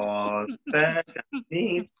 Oh, but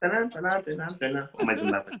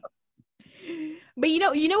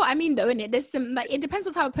you know what I mean, though, innit? There's some, like, it depends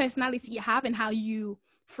on type of personality you have and how you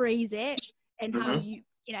phrase it and how you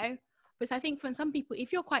know. But I think for some people,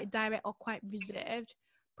 if you're quite direct or quite reserved,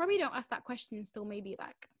 probably don't ask that question until maybe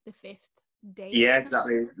like the fifth date. Yeah,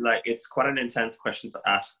 exactly. Like, it's quite an intense question to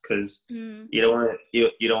ask, because you don't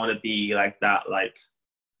want to be like that. Like,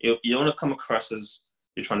 you don't want to come across as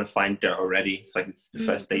you're trying to find dirt already. It's like, it's the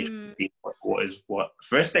first date. What is what?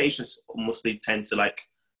 First dates just mostly tend to like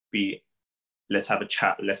be, let's have a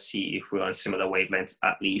chat. Let's see if we're on similar wavelengths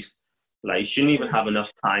at least. Like, you shouldn't even have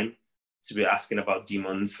enough time to be asking about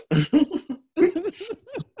demons.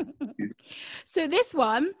 So this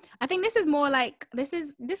one, I think this is more like, this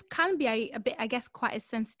can be a bit, I guess, quite a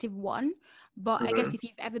sensitive one. But I guess if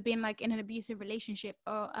you've ever been like in an abusive relationship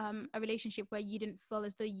or a relationship where you didn't feel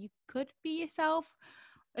as though you could be yourself,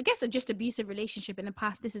 I guess just abusive relationship in the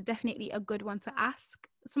past, this is definitely a good one to ask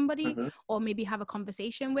somebody or maybe have a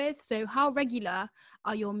conversation with. So how regular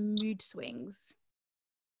are your mood swings?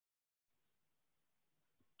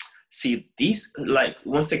 See, these, like,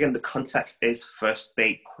 once again, the context is first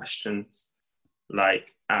date questions.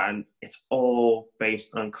 Like, and it's all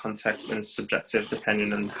based on context and subjective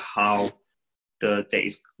depending on how the date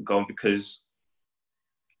is going. Because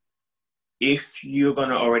if you're going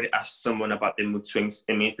to already ask someone about their mood swings,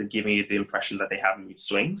 it means they're giving you the impression that they have mood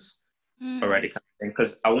swings already, kind of thing.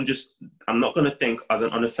 Because I'm not going to think,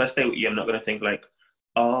 on the first date with you, I'm not going to think like,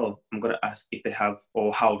 oh, I'm going to ask if they have,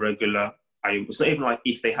 or how regular are you. It's not even like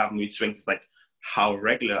if they have mood swings, it's like, how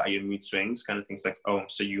regular are your mood swings, kind of things. Like, oh,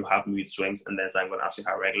 so you have mood swings, and then I'm going to ask you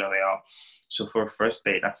how regular they are. So for a first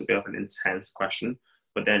date, that's a bit of an intense question.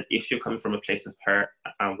 But then if you're coming from a place of hurt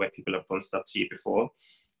and where people have done stuff to you before,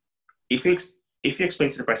 if you explain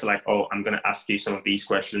to the person like, oh, I'm going to ask you some of these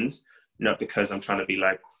questions, not because I'm trying to be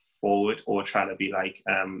like forward or trying to be like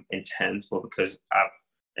intense, but because I've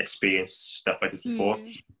experienced stuff like this before,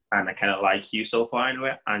 and I kind of like you so far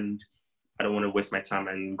anyway, and I don't want to waste my time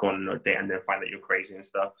and go on another date and then find that you're crazy and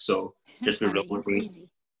stuff. So just be real with me.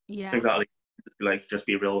 Yeah, exactly. Like just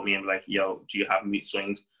be real with me and be like, yo, do you have mood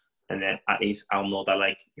swings? And then at least I'll know that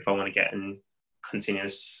like if I want to get in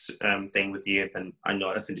continuous thing with you, then I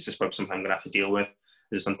know that this is probably something I'm gonna have to deal with.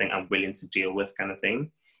 This is something I'm willing to deal with, kind of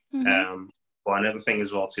thing. But another thing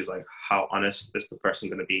as well too is like how honest is the person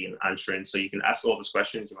going to be in answering. So you can ask all those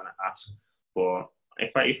questions you want to ask, but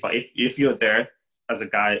if you're there as a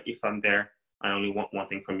guy, if I'm there, I only want one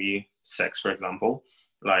thing from you, sex, for example.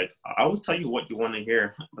 Like I would tell you what you want to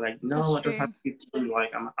hear. Like no, I don't have to be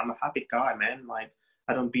like I'm a happy guy, man. Like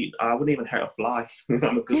I wouldn't even hurt a fly.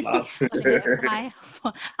 I'm a good lad.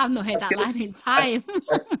 I've not heard that line in time.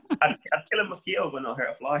 I'd kill a mosquito but not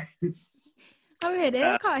hurt a fly. I heard it.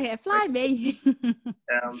 I can't hit a fly, mate.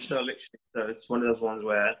 So literally, so it's one of those ones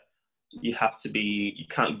where you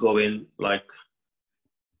can't go in like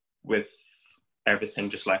with everything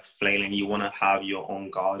just like flailing. You want to have your own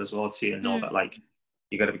guard as well too, and know that like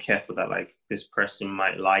you got to be careful that like this person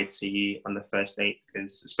might lie to you on the first date,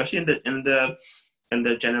 because especially in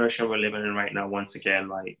the generation we're living in right now, once again,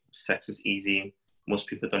 like sex is easy. Most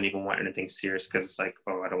people don't even want anything serious because it's like,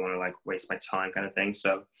 oh, I don't want to like waste my time kind of thing.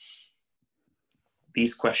 So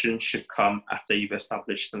these questions should come after you've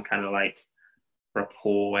established some kind of like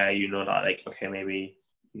rapport where you know that like, okay, maybe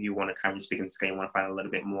you want to kind of speak in this game, want to find a little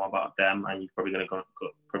bit more about them, and you're probably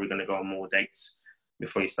gonna go on more dates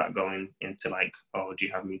before you start going into like, oh, do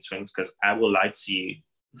you have mood swings? Because I will lie to you.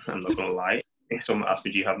 I'm not gonna lie. If someone asks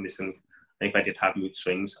me, do you have mood swings? And if I did have mood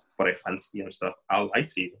swings, but I fancy you and stuff, I'll lie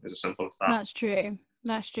to you. It's as simple as that. That's true.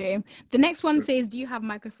 The next one says, do you have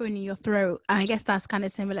microphone in your throat? And I guess that's kind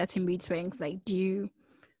of similar to mood swings. Like, do you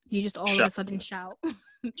just all of a sudden shout? Do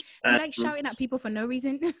you like shouting at people for no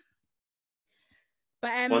reason?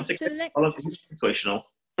 But once again, so the next, all of it is situational.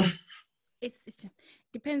 It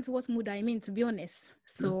depends what mood I'm in, to be honest.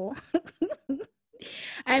 So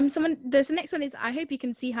the next one is, I hope you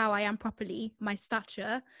can see how I am properly, my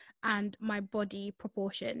stature and my body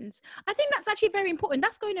proportions. I think that's actually very important.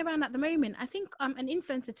 That's going around at the moment. I think an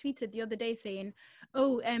influencer tweeted the other day saying,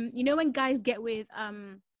 oh, you know, when guys get with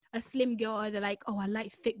a slim girl, or they're like, oh, I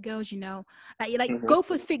like thick girls, you know, like you're like, go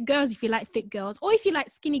for thick girls if you like thick girls, or if you like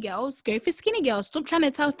skinny girls, go for skinny girls. Stop trying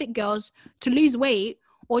to tell thick girls to lose weight,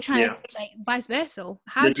 or trying to like vice versa.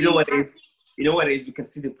 You know what it is? We can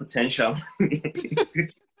see the potential.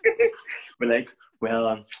 We're like,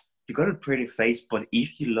 well, you got a pretty face, but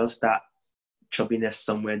if you lost that chubbiness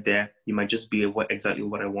somewhere there, you might just be exactly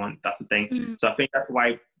what I want. That's the thing. So I think that's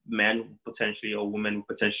why men potentially or women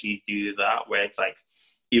potentially do that, where it's like,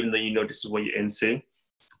 even though you know this is what you're into,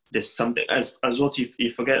 there's something as well. You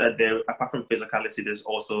forget that there, apart from physicality, there's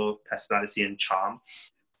also personality and charm,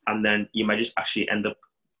 and then you might just actually end up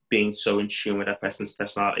being so in tune with that person's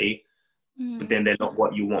personality, but then they're not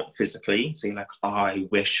what you want physically. So you're like, oh, I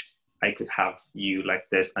wish I could have you like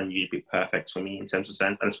this, and you'd be perfect for me in terms of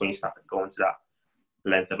sense. And it's when you start going to that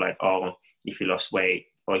length of like, oh, if you lost weight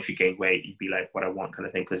or if you gained weight, you'd be like what I want kind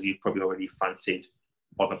of thing, because you probably already fancied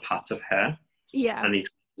other parts of her. Yeah. And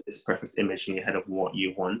this perfect image in your head of what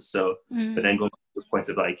you want. So, but then go to the point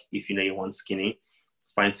of like, if you know you want skinny,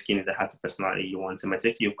 find skinny that has the personality you want. It might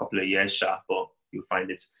take you a couple of years, but you'll find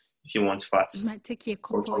it. If you want fat, it might take you a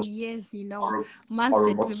couple of years, you know. Man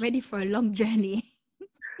said we're ready for a long journey.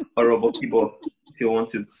 Or robot people, if you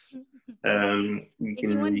want it, if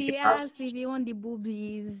you want the ass, if you want the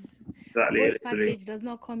boobies, exactly. Both package does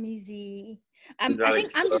not come easy. I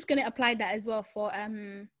think I'm just gonna apply that as well for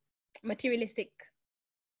materialistic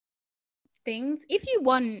things. If you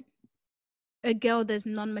want a girl that's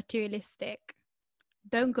non-materialistic,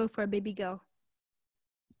 don't go for a baby girl.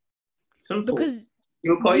 Simple. Because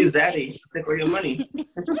you'll call you Zaddy, take all your money.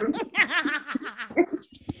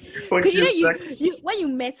 Because you when you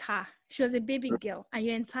met her, she was a baby girl, and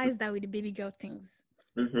you enticed her with the baby girl things,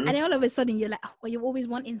 and then all of a sudden you're like, oh, well, you're always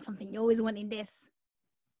wanting something, you're always wanting this.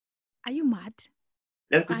 Are you mad?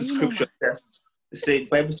 Let's put the scripture there. It says,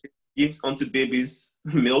 Bible says, gives unto babies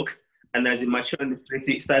milk, and as they mature in the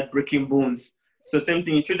plenty, start breaking bones. So same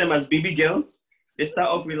thing, you treat them as baby girls. They start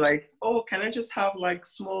off with like, oh, can I just have like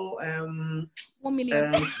small 1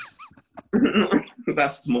 million.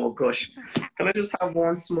 That's small, gosh. Can I just have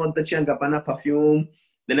one small Dolce & Gabbana perfume?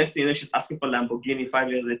 The next thing you know, she's asking for Lamborghini. 5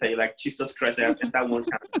 years later, you're like, Jesus Christ, I have that one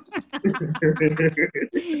chance.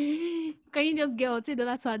 Can you just get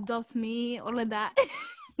 $80 to adopt me? All of that.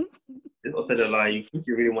 It's utter the lie. You think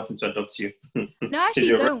you really want him to adopt you? No, I actually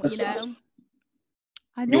don't, you know.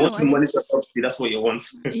 I You want don't. to manage your property. That's what you want.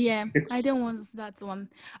 Yeah, I don't want that one.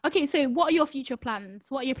 Okay, so what are your future plans?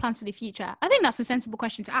 What are your plans for the future? I think that's a sensible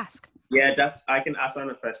question to ask. Yeah, I can ask on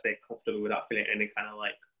the first day comfortable without feeling any kind of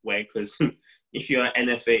like way. Because if you're an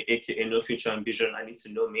NFA, aka no future ambition, I need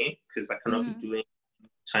to know me because I cannot be doing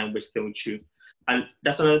time wasting with you. And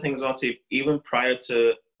that's another thing as well. So even prior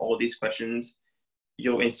to all these questions,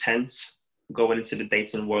 your intent going into the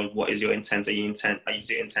dating world, what is your intent? Are you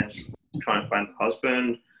your intent to try and find a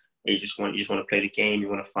husband? Or you just want to play the game, you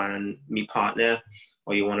want to find me partner,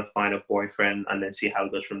 or you want to find a boyfriend and then see how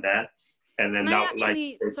it goes from there. And then Can I that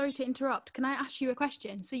actually, sorry to interrupt, can I ask you a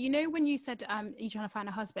question? So, you know, when you said you're trying to find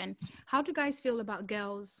a husband, how do guys feel about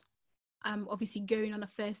girls obviously going on a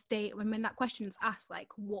first date when that question is asked, like,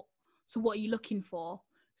 what are you looking for?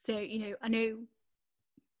 So, you know, I know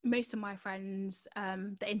most of my friends,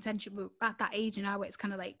 the intention at that age now where it's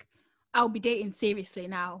kind of like, I'll be dating seriously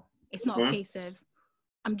now. It's not a case of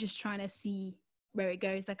I'm just trying to see where it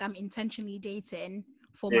goes. Like, I'm intentionally dating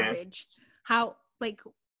for marriage. How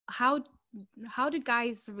do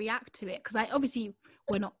guys react to it? Because obviously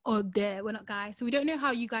we're not guys, so we don't know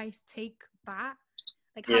how you guys take that.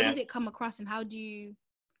 Like, how does it come across, and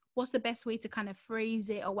what's the best way to kind of phrase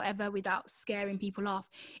it or whatever without scaring people off?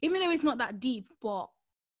 Even though it's not that deep, but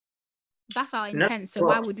that's our intent. So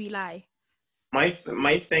why would we lie? My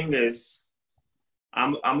thing is,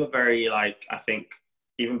 I'm a very, like, I think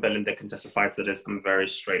even Belinda can testify to this. I'm very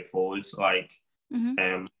straightforward, like,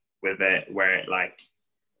 with it, where like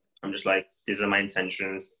I'm just like, these are my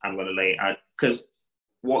intentions. I'm gonna lay it out, because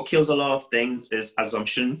what kills a lot of things is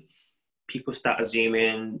assumption. People start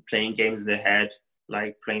assuming, playing games in their head,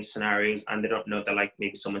 like playing scenarios, and they don't know that like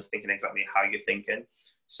maybe someone's thinking exactly how you're thinking.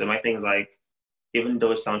 So my thing is like, even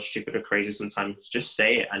though it sounds stupid or crazy sometimes, just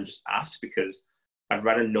say it and just ask, because I'd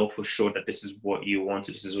rather know for sure that this is what you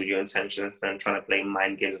wanted, this is what your intentions, than trying to play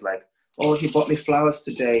mind games like, oh, he bought me flowers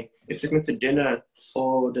today, he took me to dinner,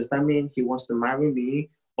 oh, does that mean he wants to marry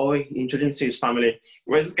me? Oh, he introduced me to his family.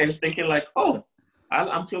 Whereas this guy just thinking like, oh,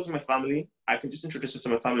 I'm close with my family, I can just introduce her to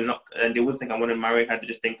my family, and they wouldn't think I want to marry her, they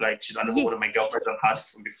just think like she's another one of my girlfriends I've had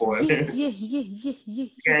from before. Yeah. You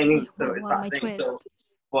know what I mean? So it's that thing. Twist. So,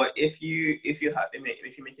 but if you make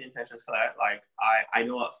your intentions clear, like I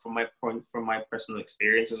know from my personal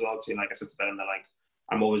experience as well too. Like I said to them, that like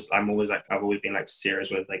I'm always like, I've always been like serious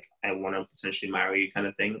with like, I want to potentially marry you kind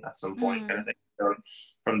of thing at some point kind of thing. So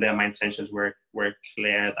from there, my intentions were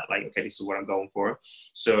clear that like, okay, this is what I'm going for.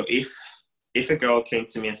 So if a girl came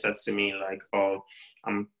to me and said to me like, oh,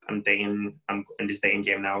 I'm in this dating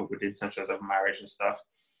game now with the intentions of marriage and stuff,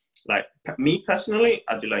 like me personally,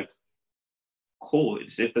 I'd be like, cool.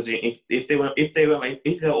 If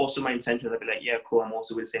they're also my intention, I'd be like, yeah, cool. I'm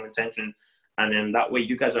also with the same intention, and then that way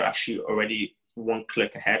you guys are actually already one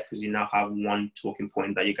click ahead, because you now have one talking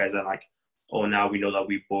point that you guys are like, oh, now we know that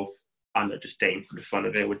we both are not just dating for the fun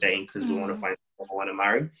of it. We're dating because we want to find someone we want to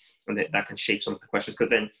marry, and that can shape some of the questions. Because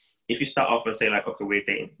then, if you start off and say like, okay,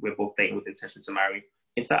 we're both dating with the intention to marry,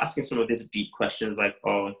 you start asking some of these deep questions like,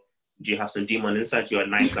 oh, do you have some demon inside you at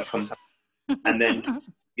night that comes out? And then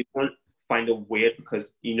you won't find it weird,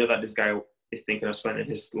 because you know that this guy is thinking of spending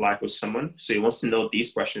his life with someone, so he wants to know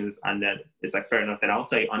these questions, and then it's like, fair enough, then I'll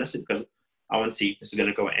tell you honestly, because I want to see if this is going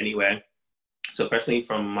to go anywhere. So personally,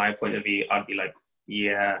 from my point of view, I'd be like,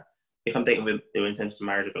 yeah, if I'm dating with the intention to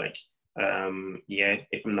marry, I'd be like, yeah.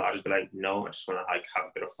 If I'm not, I'd just be like, no, I just want to like have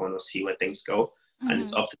a bit of fun or see where things go. And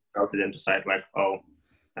it's up to the girl to then decide like, oh,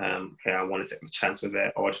 okay, I want to take a chance with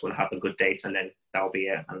it, or I just want to have a good date, and then that'll be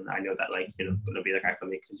it. And I know that like, you're going to be the guy for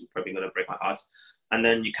me, because you're probably going to break my heart. And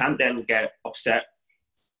then you can't then get upset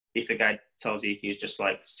if a guy tells you he's just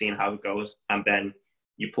like seeing how it goes, and then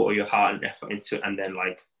you put all your heart and effort into it, and then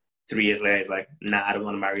like 3 years later, it's like, nah, I don't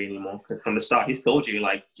want to marry you anymore. Because from the start, he's told you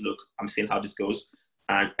like, look, I'm seeing how this goes.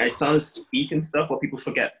 And it sounds weak and stuff, but people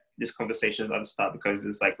forget this conversation at the start, because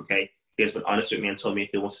it's like, okay, he has been honest with me and told me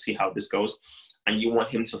he wants to see how this goes. And you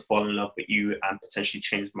want him to fall in love with you and potentially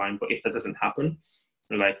change his mind. But if that doesn't happen,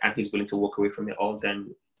 like, and he's willing to walk away from it all,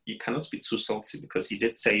 then you cannot be too salty, because he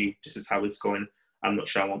did say, this is how it's going. I'm not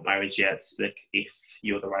sure I want marriage yet. Like, if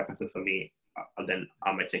you're the right person for me, then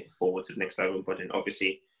I might take it forward to the next level. But then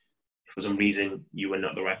obviously, if for some reason you were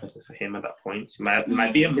not the right person for him at that point, it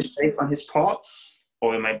might be a mistake on his part,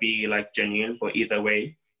 or it might be like genuine. But either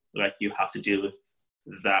way, like, you have to deal with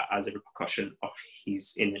that as a repercussion of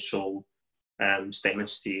his initial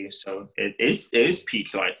statements to you. So it is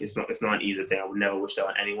peak. Like, it's not an easy thing. I would never wish that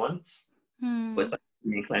on anyone. But it's like,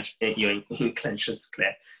 your intentions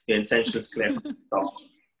clear. Your intentions clear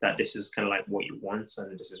that this is kind of like what you want,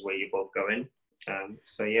 and this is where you're both going.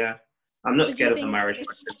 So yeah, I'm not scared of the marriage.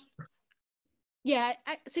 Yeah.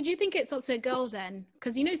 So do you think it's up to a girl then?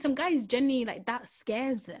 Because you know some guys generally like that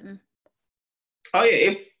scares them. Oh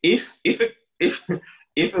yeah, if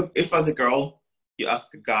as a girl you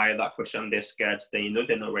ask a guy that question, they're scared, then you know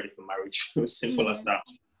they're not ready for marriage. It's simple as that.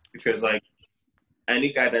 Because like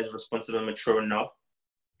any guy that's responsible and mature enough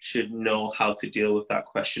should know how to deal with that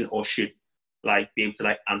question, or should like be able to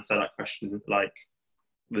like answer that question like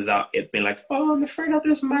without it being like, oh, I'm afraid of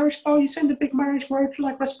this marriage. Oh, you saying the big marriage word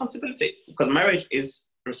like responsibility, because marriage is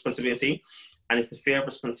responsibility, and it's the fear of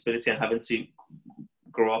responsibility and having to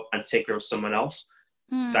grow up and take care of someone else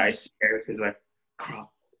that is scary. Because like, crap,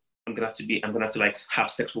 I'm gonna have to like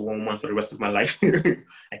have sex with one woman for the rest of my life.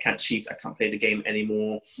 I can't cheat. I can't play the game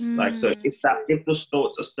anymore. Like, so if those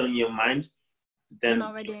thoughts are still in your mind, then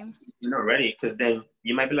you're not ready. Because then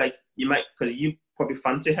you might because you probably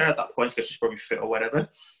fancy her at that point because she's probably fit or whatever,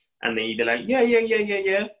 and then you'd be like, yeah,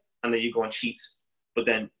 and then you go and cheat. But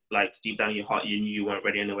then like deep down in your heart, you knew you weren't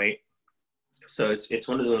ready anyway. So it's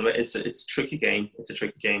one of those. It's a tricky game. It's a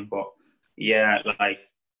tricky game, but yeah, like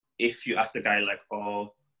if you ask the guy like,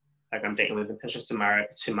 oh, like I'm dating with intentions to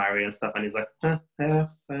marry and stuff, and he's like, yeah,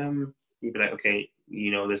 you'd be like, okay,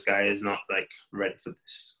 you know, this guy is not like ready for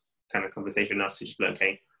this kind of conversation now. So just be like,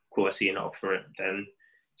 okay, cool, I see you're not up for it. Then,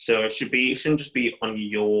 so it shouldn't just be on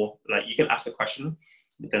your like. You can ask the question,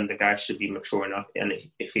 but then the guy should be mature enough, and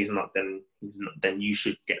if he's not, then you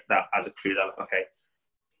should get that as a clue that okay,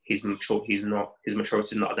 he's mature. His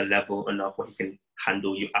maturity is not at the level enough where he can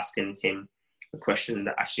handle you asking him a question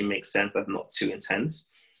that actually makes sense, but not too intense.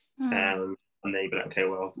 And then you'd be like, okay,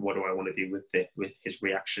 well, what do I want to do with his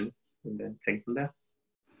reaction, and then take it from there.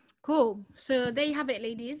 Cool. So there you have it,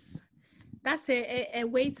 ladies. That's a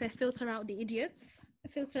way to filter out the idiots,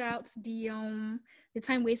 filter out the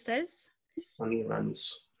time wasters. Only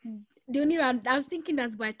runs. The only round. I was thinking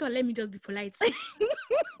that's why I thought let me just be polite.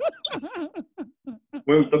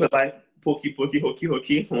 When we talk about pokey,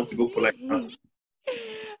 hokey, I want to go polite. I was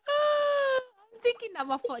thinking that,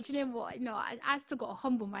 but fortunately, what I still got to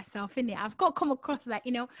humble myself in it. I've got to come across like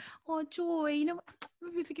oh Joy,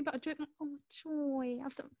 maybe thinking about Joy. Oh Joy,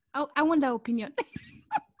 I want that opinion.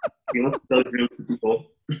 You want to tell dreams to people,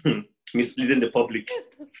 misleading the public.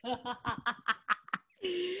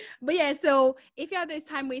 But yeah, so if you have those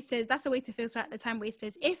time wasters, that's a way to filter out the time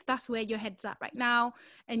wasters. If that's where your head's at right now,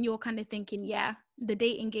 and you're kind of thinking, yeah, the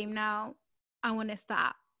dating game now, I want to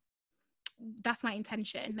start. That's my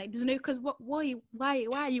intention. Like, there's no, because why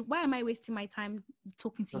am I wasting my time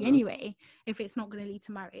talking to you anyway if it's not going to lead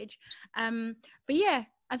to marriage? But yeah,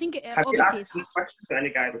 I think it have obviously you asked this question to any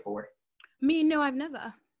guy before? Me, no, I've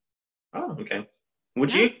never. Oh, okay.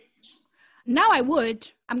 Would you? Now I would.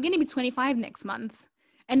 I'm going to be 25 next month,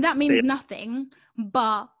 and that means nothing.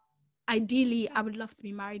 But ideally, I would love to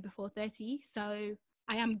be married before 30. So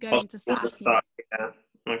I am going to start asking. Yeah.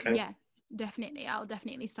 Okay. Yeah. Definitely, I'll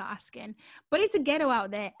definitely start asking. But it's a ghetto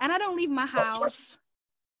out there, and I don't leave my house.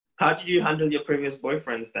 How did you handle your previous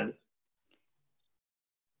boyfriends then?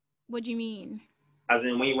 What do you mean? As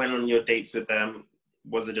in, when you went on your dates with them,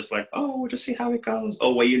 was it just like, oh, we'll just see how it goes?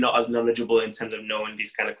 Or were you not as knowledgeable in terms of knowing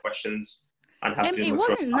these kind of questions and how to be it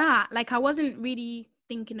mature? wasn't that. Like, I wasn't really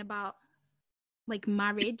thinking about like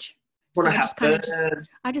marriage. So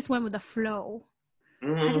I just went with the flow.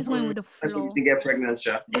 I just went with the flow. You can get pregnant,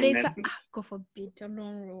 sure. But it's God forbid, I don't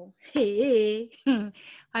know. Hey,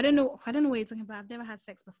 I don't know what you're talking about. I've never had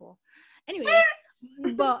sex before. Anyways,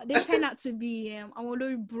 but they turn out to be I'm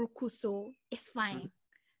already broke, so it's fine.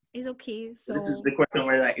 It's okay. So this is the question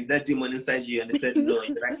where like, is that demon inside you? And they said no.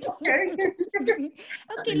 You're like, okay.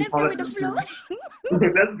 Okay, let's go with the flow.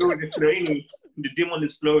 Let's go with the flow. The demon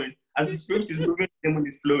is flowing. As the spirit is moving, the demon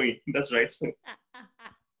is flowing. That's right.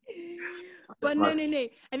 But no.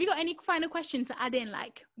 Have you got any final question to add in?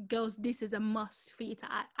 Like, girls, this is a must for you to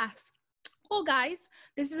ask. Or guys,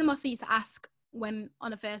 this is a must for you to ask when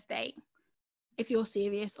on a first date. If you're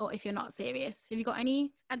serious or if you're not serious. Have you got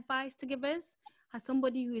any advice to give us? As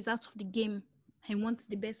somebody who is out of the game and wants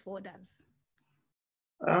the best for others.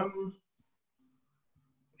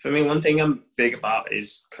 For me, one thing I'm big about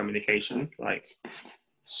is communication. Like,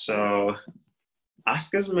 so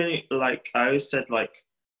ask as many, like I always said, like,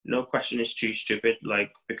 no question is too stupid,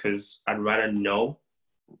 like, because I'd rather know.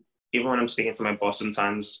 Even when I'm speaking to my boss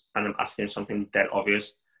sometimes and I'm asking him something dead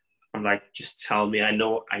obvious, I'm like, just tell me. I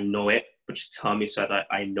know it, but just tell me so that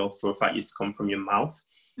I know for a fact it's come from your mouth.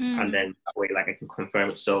 And then that way, like, I can confirm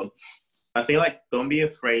it. So I feel like don't be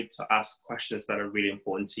afraid to ask questions that are really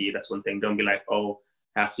important to you. That's one thing. Don't be like, oh,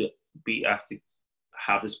 I have to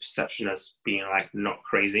have this perception as being like not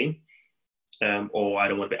crazy. Or I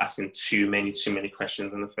don't want to be asking too many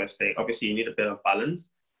questions on the first date. Obviously, you need a bit of balance,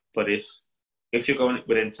 but if if you're going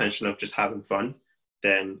with the intention of just having fun,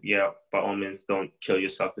 then yeah, by all means, don't kill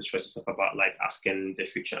yourself and stress yourself about like asking the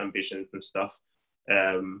future ambitions and stuff.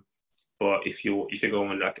 But if you're going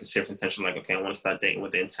with like a serious intention, like, okay, I want to start dating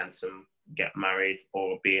with the intent to get married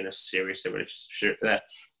or be in a serious relationship,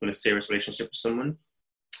 with someone,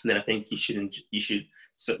 then I think you should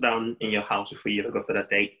sit down in your house before you ever go for that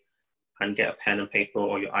date and get a pen and paper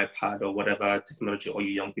or your iPad or whatever technology all you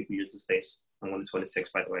young people use these days. I'm only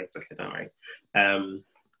 26, by the way. It's okay, don't worry.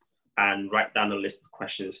 And write down a list of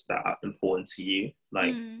questions that are important to you,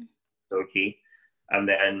 like, okay, and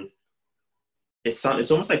then it's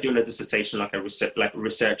almost like doing a dissertation, like a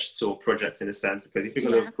research to a project in a sense, because if you're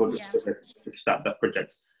going to go to start that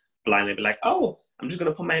project blindly, be like, oh, I'm just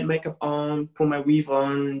going to put my makeup on, put my weave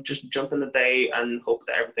on, just jump in the day and hope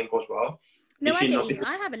that everything goes well. No, I get you.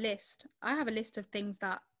 I have a list. I have a list of things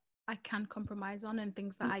that I can compromise on and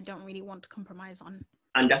things that I don't really want to compromise on.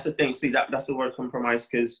 And that's the thing. See, that's the word compromise,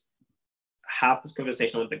 because have this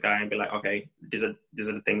conversation with the guy and be like, okay, these are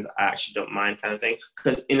the things I actually don't mind, kind of thing.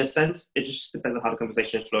 Because in a sense, it just depends on how the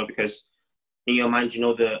conversation flows, because in your mind, you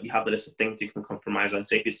have the list of things you can compromise on.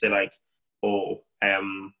 Say if you say like, oh,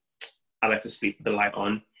 I like to sleep with the light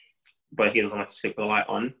on, but he doesn't like to sleep with the light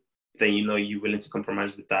on, then you're willing to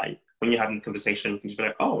compromise with that. When you're having the conversation, you can just be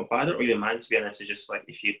like, oh, but I don't really mind, to be honest. It's just like,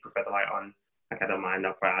 if you prefer the light on, like, I don't mind,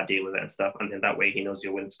 I'll deal with it and stuff. And then that way he knows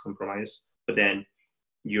you're willing to compromise. But then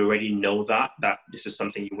you already know that this is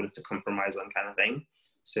something you're willing to compromise on, kind of thing.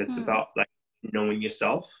 So it's about like knowing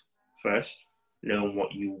yourself first, knowing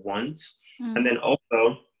what you want. And then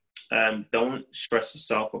also don't stress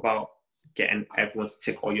yourself about getting everyone to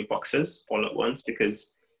tick all your boxes all at once,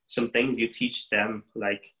 because some things you teach them,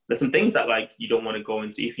 like there's some things that like you don't want to go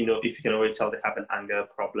into if you can already tell they have an anger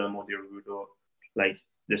problem or they're rude, or like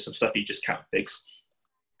there's some stuff you just can't fix.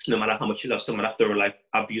 No matter how much you love someone, after like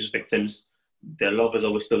abuse victims, their lovers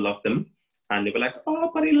always still love them, and they'll be like,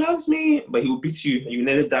 oh, but he loves me, but he will beat you and you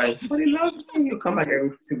nearly die. But he loves me. He'll come back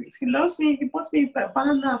every 2 weeks. He loves me. He wants me a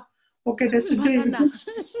banana. Okay, that's today.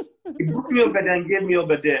 He puts me over there and gave me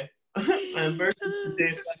over there. And very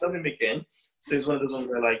today, so I love him again. So it's one of those ones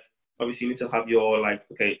where, like, obviously you need to have your, like,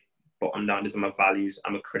 okay, bottom down, these are my values.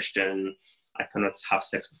 I'm a Christian. I cannot have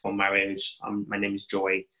sex before marriage. My name is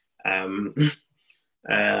Joy. Like,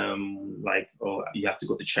 oh, you have to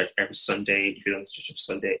go to church every Sunday. If you don't go to church every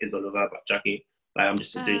Sunday, it's all over. But Jackie, like, I'm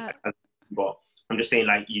just but I'm just saying,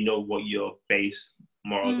 like, you know what your base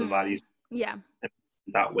morals and values. Yeah. And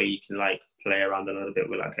that way you can like play around a little bit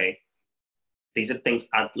with, like, hey, these are things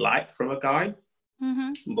I'd like from a guy.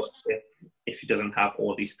 But if he doesn't have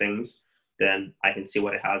all these things, then I can see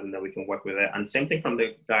what it has and then we can work with it. And same thing from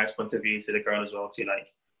the guy's point of view to the girl as well. See, like,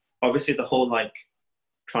 obviously the whole like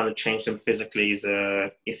trying to change them physically is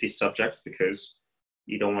a iffy subject, because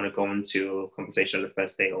you don't want to go into a conversation the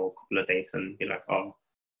first day or a couple of dates and be like, oh,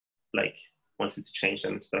 like, wanting to change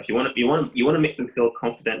them and stuff. You want to make them feel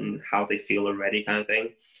confident in how they feel already, kind of thing.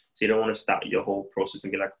 So you don't want to start your whole process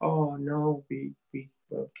and be like, oh no, can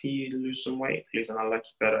you lose some weight, please? And I like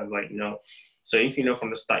you better. Like, no. So if you know from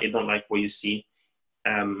the start you don't like what you see,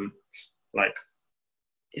 like,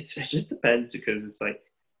 it just depends, because it's like,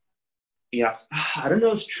 yeah, I don't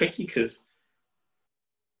know, it's tricky, because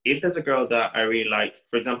if there's a girl that I really like,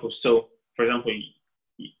 for example,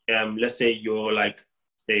 let's say you're like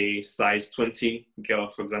a size 20 girl,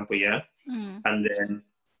 for example, yeah, and then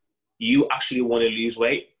you actually want to lose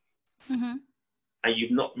weight, and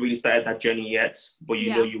you've not really started that journey yet, but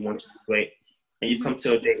you know you want to lose weight, and you come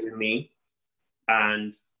to a date with me,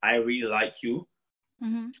 and I really like you,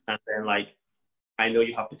 and then like, I know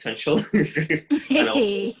you have potential, and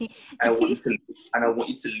I want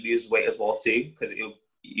you to lose weight as well too, because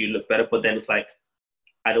you look better. But then it's like,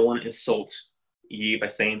 I don't want to insult you by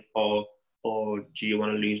saying, oh, do you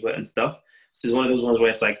want to lose weight and stuff? So it's one of those ones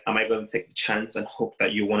where it's like, am I going to take the chance and hope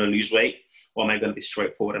that you want to lose weight, or am I going to be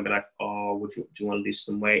straightforward and be like, oh, do you want to lose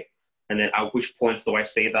some weight? And then at which points do I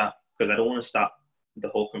say that? Because I don't want to start the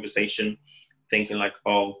whole conversation thinking like,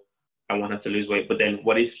 oh, I want her to lose weight. But then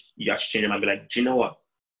what if you actually change your mind and be like, do you know what?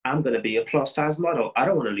 I'm going to be a plus size model. I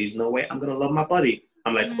don't want to lose no weight. I'm going to love my body.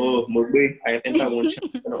 I'm like, oh, Mugwe, I have entered one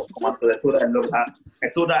chance. I told her I love her. I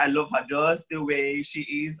told her I love her just the way she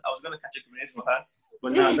is. I was going to catch a grenade for her,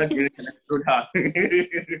 but now I'm not going to throw her.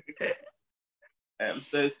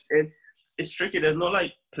 So it's tricky. There's no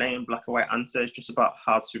like plain black and white answer. It's just about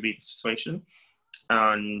how to read the situation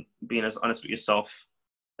and being as honest with yourself.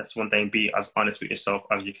 That's one thing. Be as honest with yourself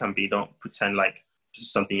as you can be. Don't pretend like this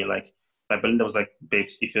is something you like. Like Belinda was like,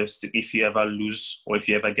 babes, if you ever lose or if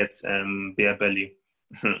you ever get bare belly,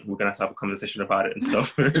 we're gonna have to have a conversation about it and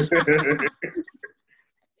stuff.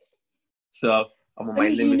 So I'm on my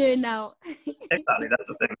At least limits. you know now. Exactly, that's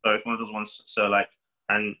the thing. So it's one of those ones. So like,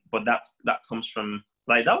 but that comes from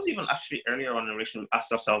like that was even actually earlier on in the relationship. We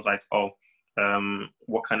asked ourselves like, oh,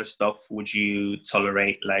 what kind of stuff would you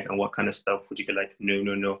tolerate, like, and what kind of stuff would you be like, no,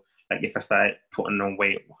 no, no. Like if I start putting on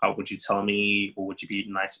weight, how would you tell me, or would you be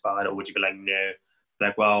nice about it, or would you be like, no?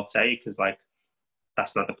 Like, well, I'll tell you because like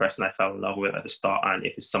that's not the person I fell in love with at the start, and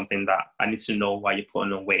if it's something that I need to know why you're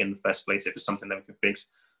putting on weight in the first place, if it's something that we can fix.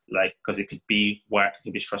 Like, because it could be work, it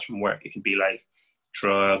could be stress from work, it could be like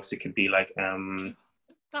drugs, it could be like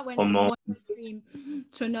that went from hormones. one extreme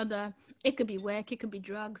to another. It could be work, it could be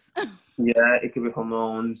drugs. Yeah, it could be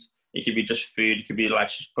hormones, it could be just food, it could be like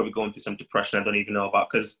she's probably going through some depression I don't even know about,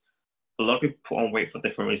 because a lot of people put on weight for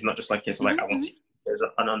different reasons, not just like it's like I want to. There's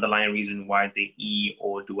an underlying reason why they eat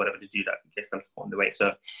or do whatever they do that gets them to put on the weight.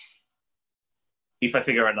 So if I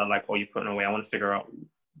figure out that like, oh, you're putting on weight, I want to figure out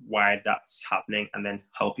why that's happening and then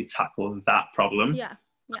help you tackle that problem. Yeah.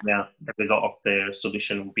 The result of the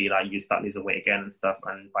solution will be like you start losing weight again and stuff,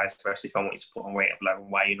 and vice versa. If I want you to put on weight, I'm like,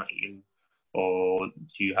 why are you not eating? Or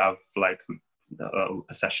do you have like a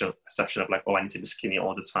perception of like, oh, I need to be skinny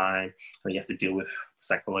all the time, and you have to deal with the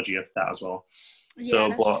psychology of that as well. So,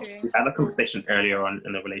 but we had a conversation earlier on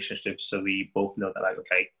in the relationship, so we both know that like,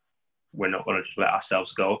 okay, we're not going to just let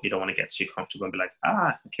ourselves go. You don't want to get too comfortable and be like,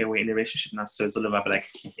 okay, we're in a relationship now, so it's all about like,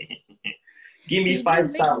 give me 5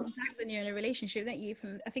 stars. When you're in a relationship, don't you?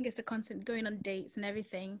 I think it's the constant going on dates and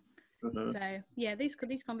everything. So yeah, these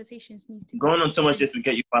conversations need to going on so much dates will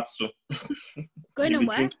get you fat too. Going on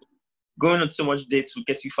what? Going on so much dates will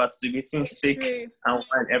get you fat too. Eating steak and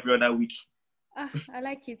wine every other week. I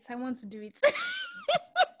like it. I want to do it.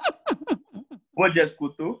 What just go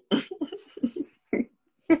to?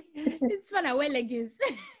 It's fun. I wear leggings.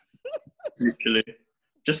 Literally.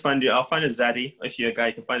 Just I'll find a zaddy. If you're a guy,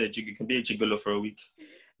 you can find a jigger. You can be a gigolo for a week.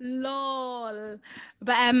 Lol.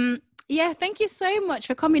 But yeah, thank you so much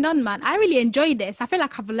for coming on, man. I really enjoyed this. I feel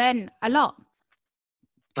like I've learned a lot.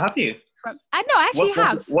 Have you? I know, I actually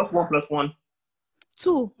have. What's 1 + 1?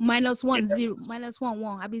 2 minus 1 0 minus 1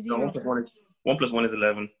 1. I'll be 0. No, 1 + 1 is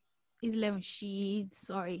 11. Is 11. Shit.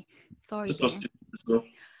 Sorry. But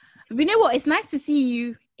you know what? It's nice to see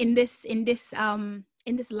you in this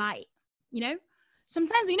light. You know,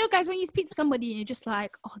 sometimes guys, when you speak to somebody and you're just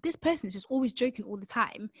like, oh, this person is just always joking all the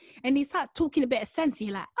time, and they start talking a bit of sense, and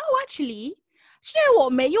you're like, oh, actually, do you know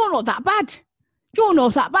what, mate? You're not that bad. You're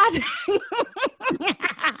not that bad.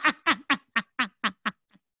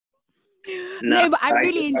 No, but I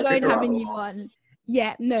really enjoyed having you on.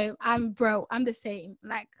 Yeah, no, I'm the same,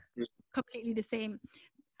 like completely the same.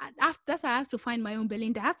 That's why I have to find my own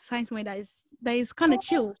Belinda. I have to find someone that is kind of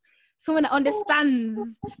chill, someone that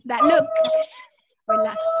understands that. Look,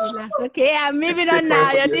 relax. Okay, I'm moving on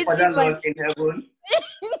now. You're doing too much.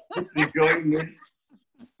 The joy needs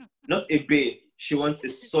not a babe. She wants a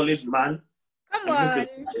solid man. Come on,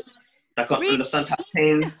 that can understand her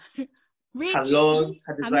pains, her love,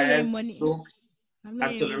 her desires,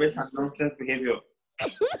 and tolerate her nonsense behavior.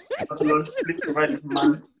 Please provide this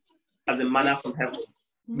man as a manna from heaven.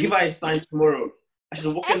 Give her a sign tomorrow. I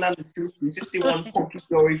should walk down the street. You just see one funky,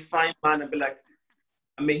 fine man and be like,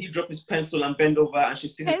 and may he drop his pencil and bend over, and she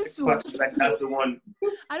sees a 6-pack like that's the one.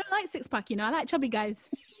 I don't like 6-pack, I like chubby guys.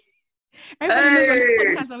 Everybody knows on this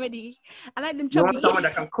podcast already. I like them chubby. You want someone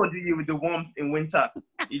that can cuddle you with the warmth in winter.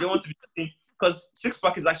 You don't want to be, because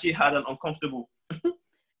 6-pack is actually hard and uncomfortable.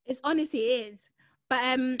 It's honestly is. But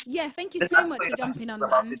yeah, thank you so much for jumping on,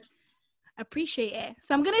 man. Appreciate it.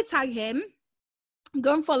 So I'm gonna tag him.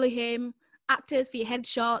 Go and follow him. Actors for your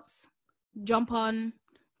headshots. Jump on.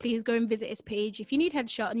 Please go and visit his page. If you need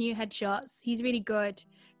new headshots, he's really good.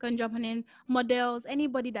 Go and jump on in. Models,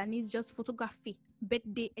 anybody that needs just photography,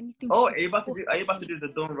 birthday, anything. Oh, are you about to do the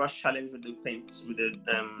Don't Rush challenge with the paints with the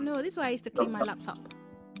No, this is why I used to clean my laptop.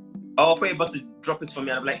 Oh, I thought you were about to drop it for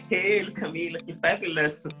me, and I'm like, hey, look at me, looking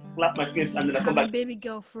fabulous. Slap my face, and then I come back. Baby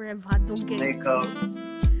girl forever. Don't get it.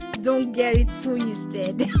 Don't get it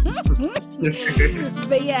twisted.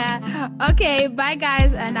 But yeah, okay, bye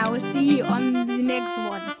guys, and I will see you on the next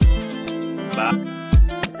one. Bye.